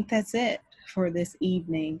I think that's it for this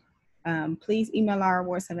evening. Please email our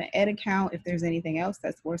Ward 7 Ed account if there's anything else.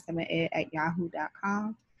 That's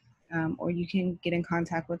ward7ed@yahoo.com. Or you can get in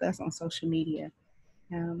contact with us on social media.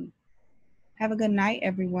 Have a good night,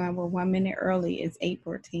 everyone. We're 1 minute early. It's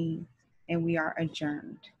 8:14, and we are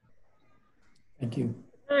adjourned. Thank you.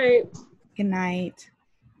 All right. Good night.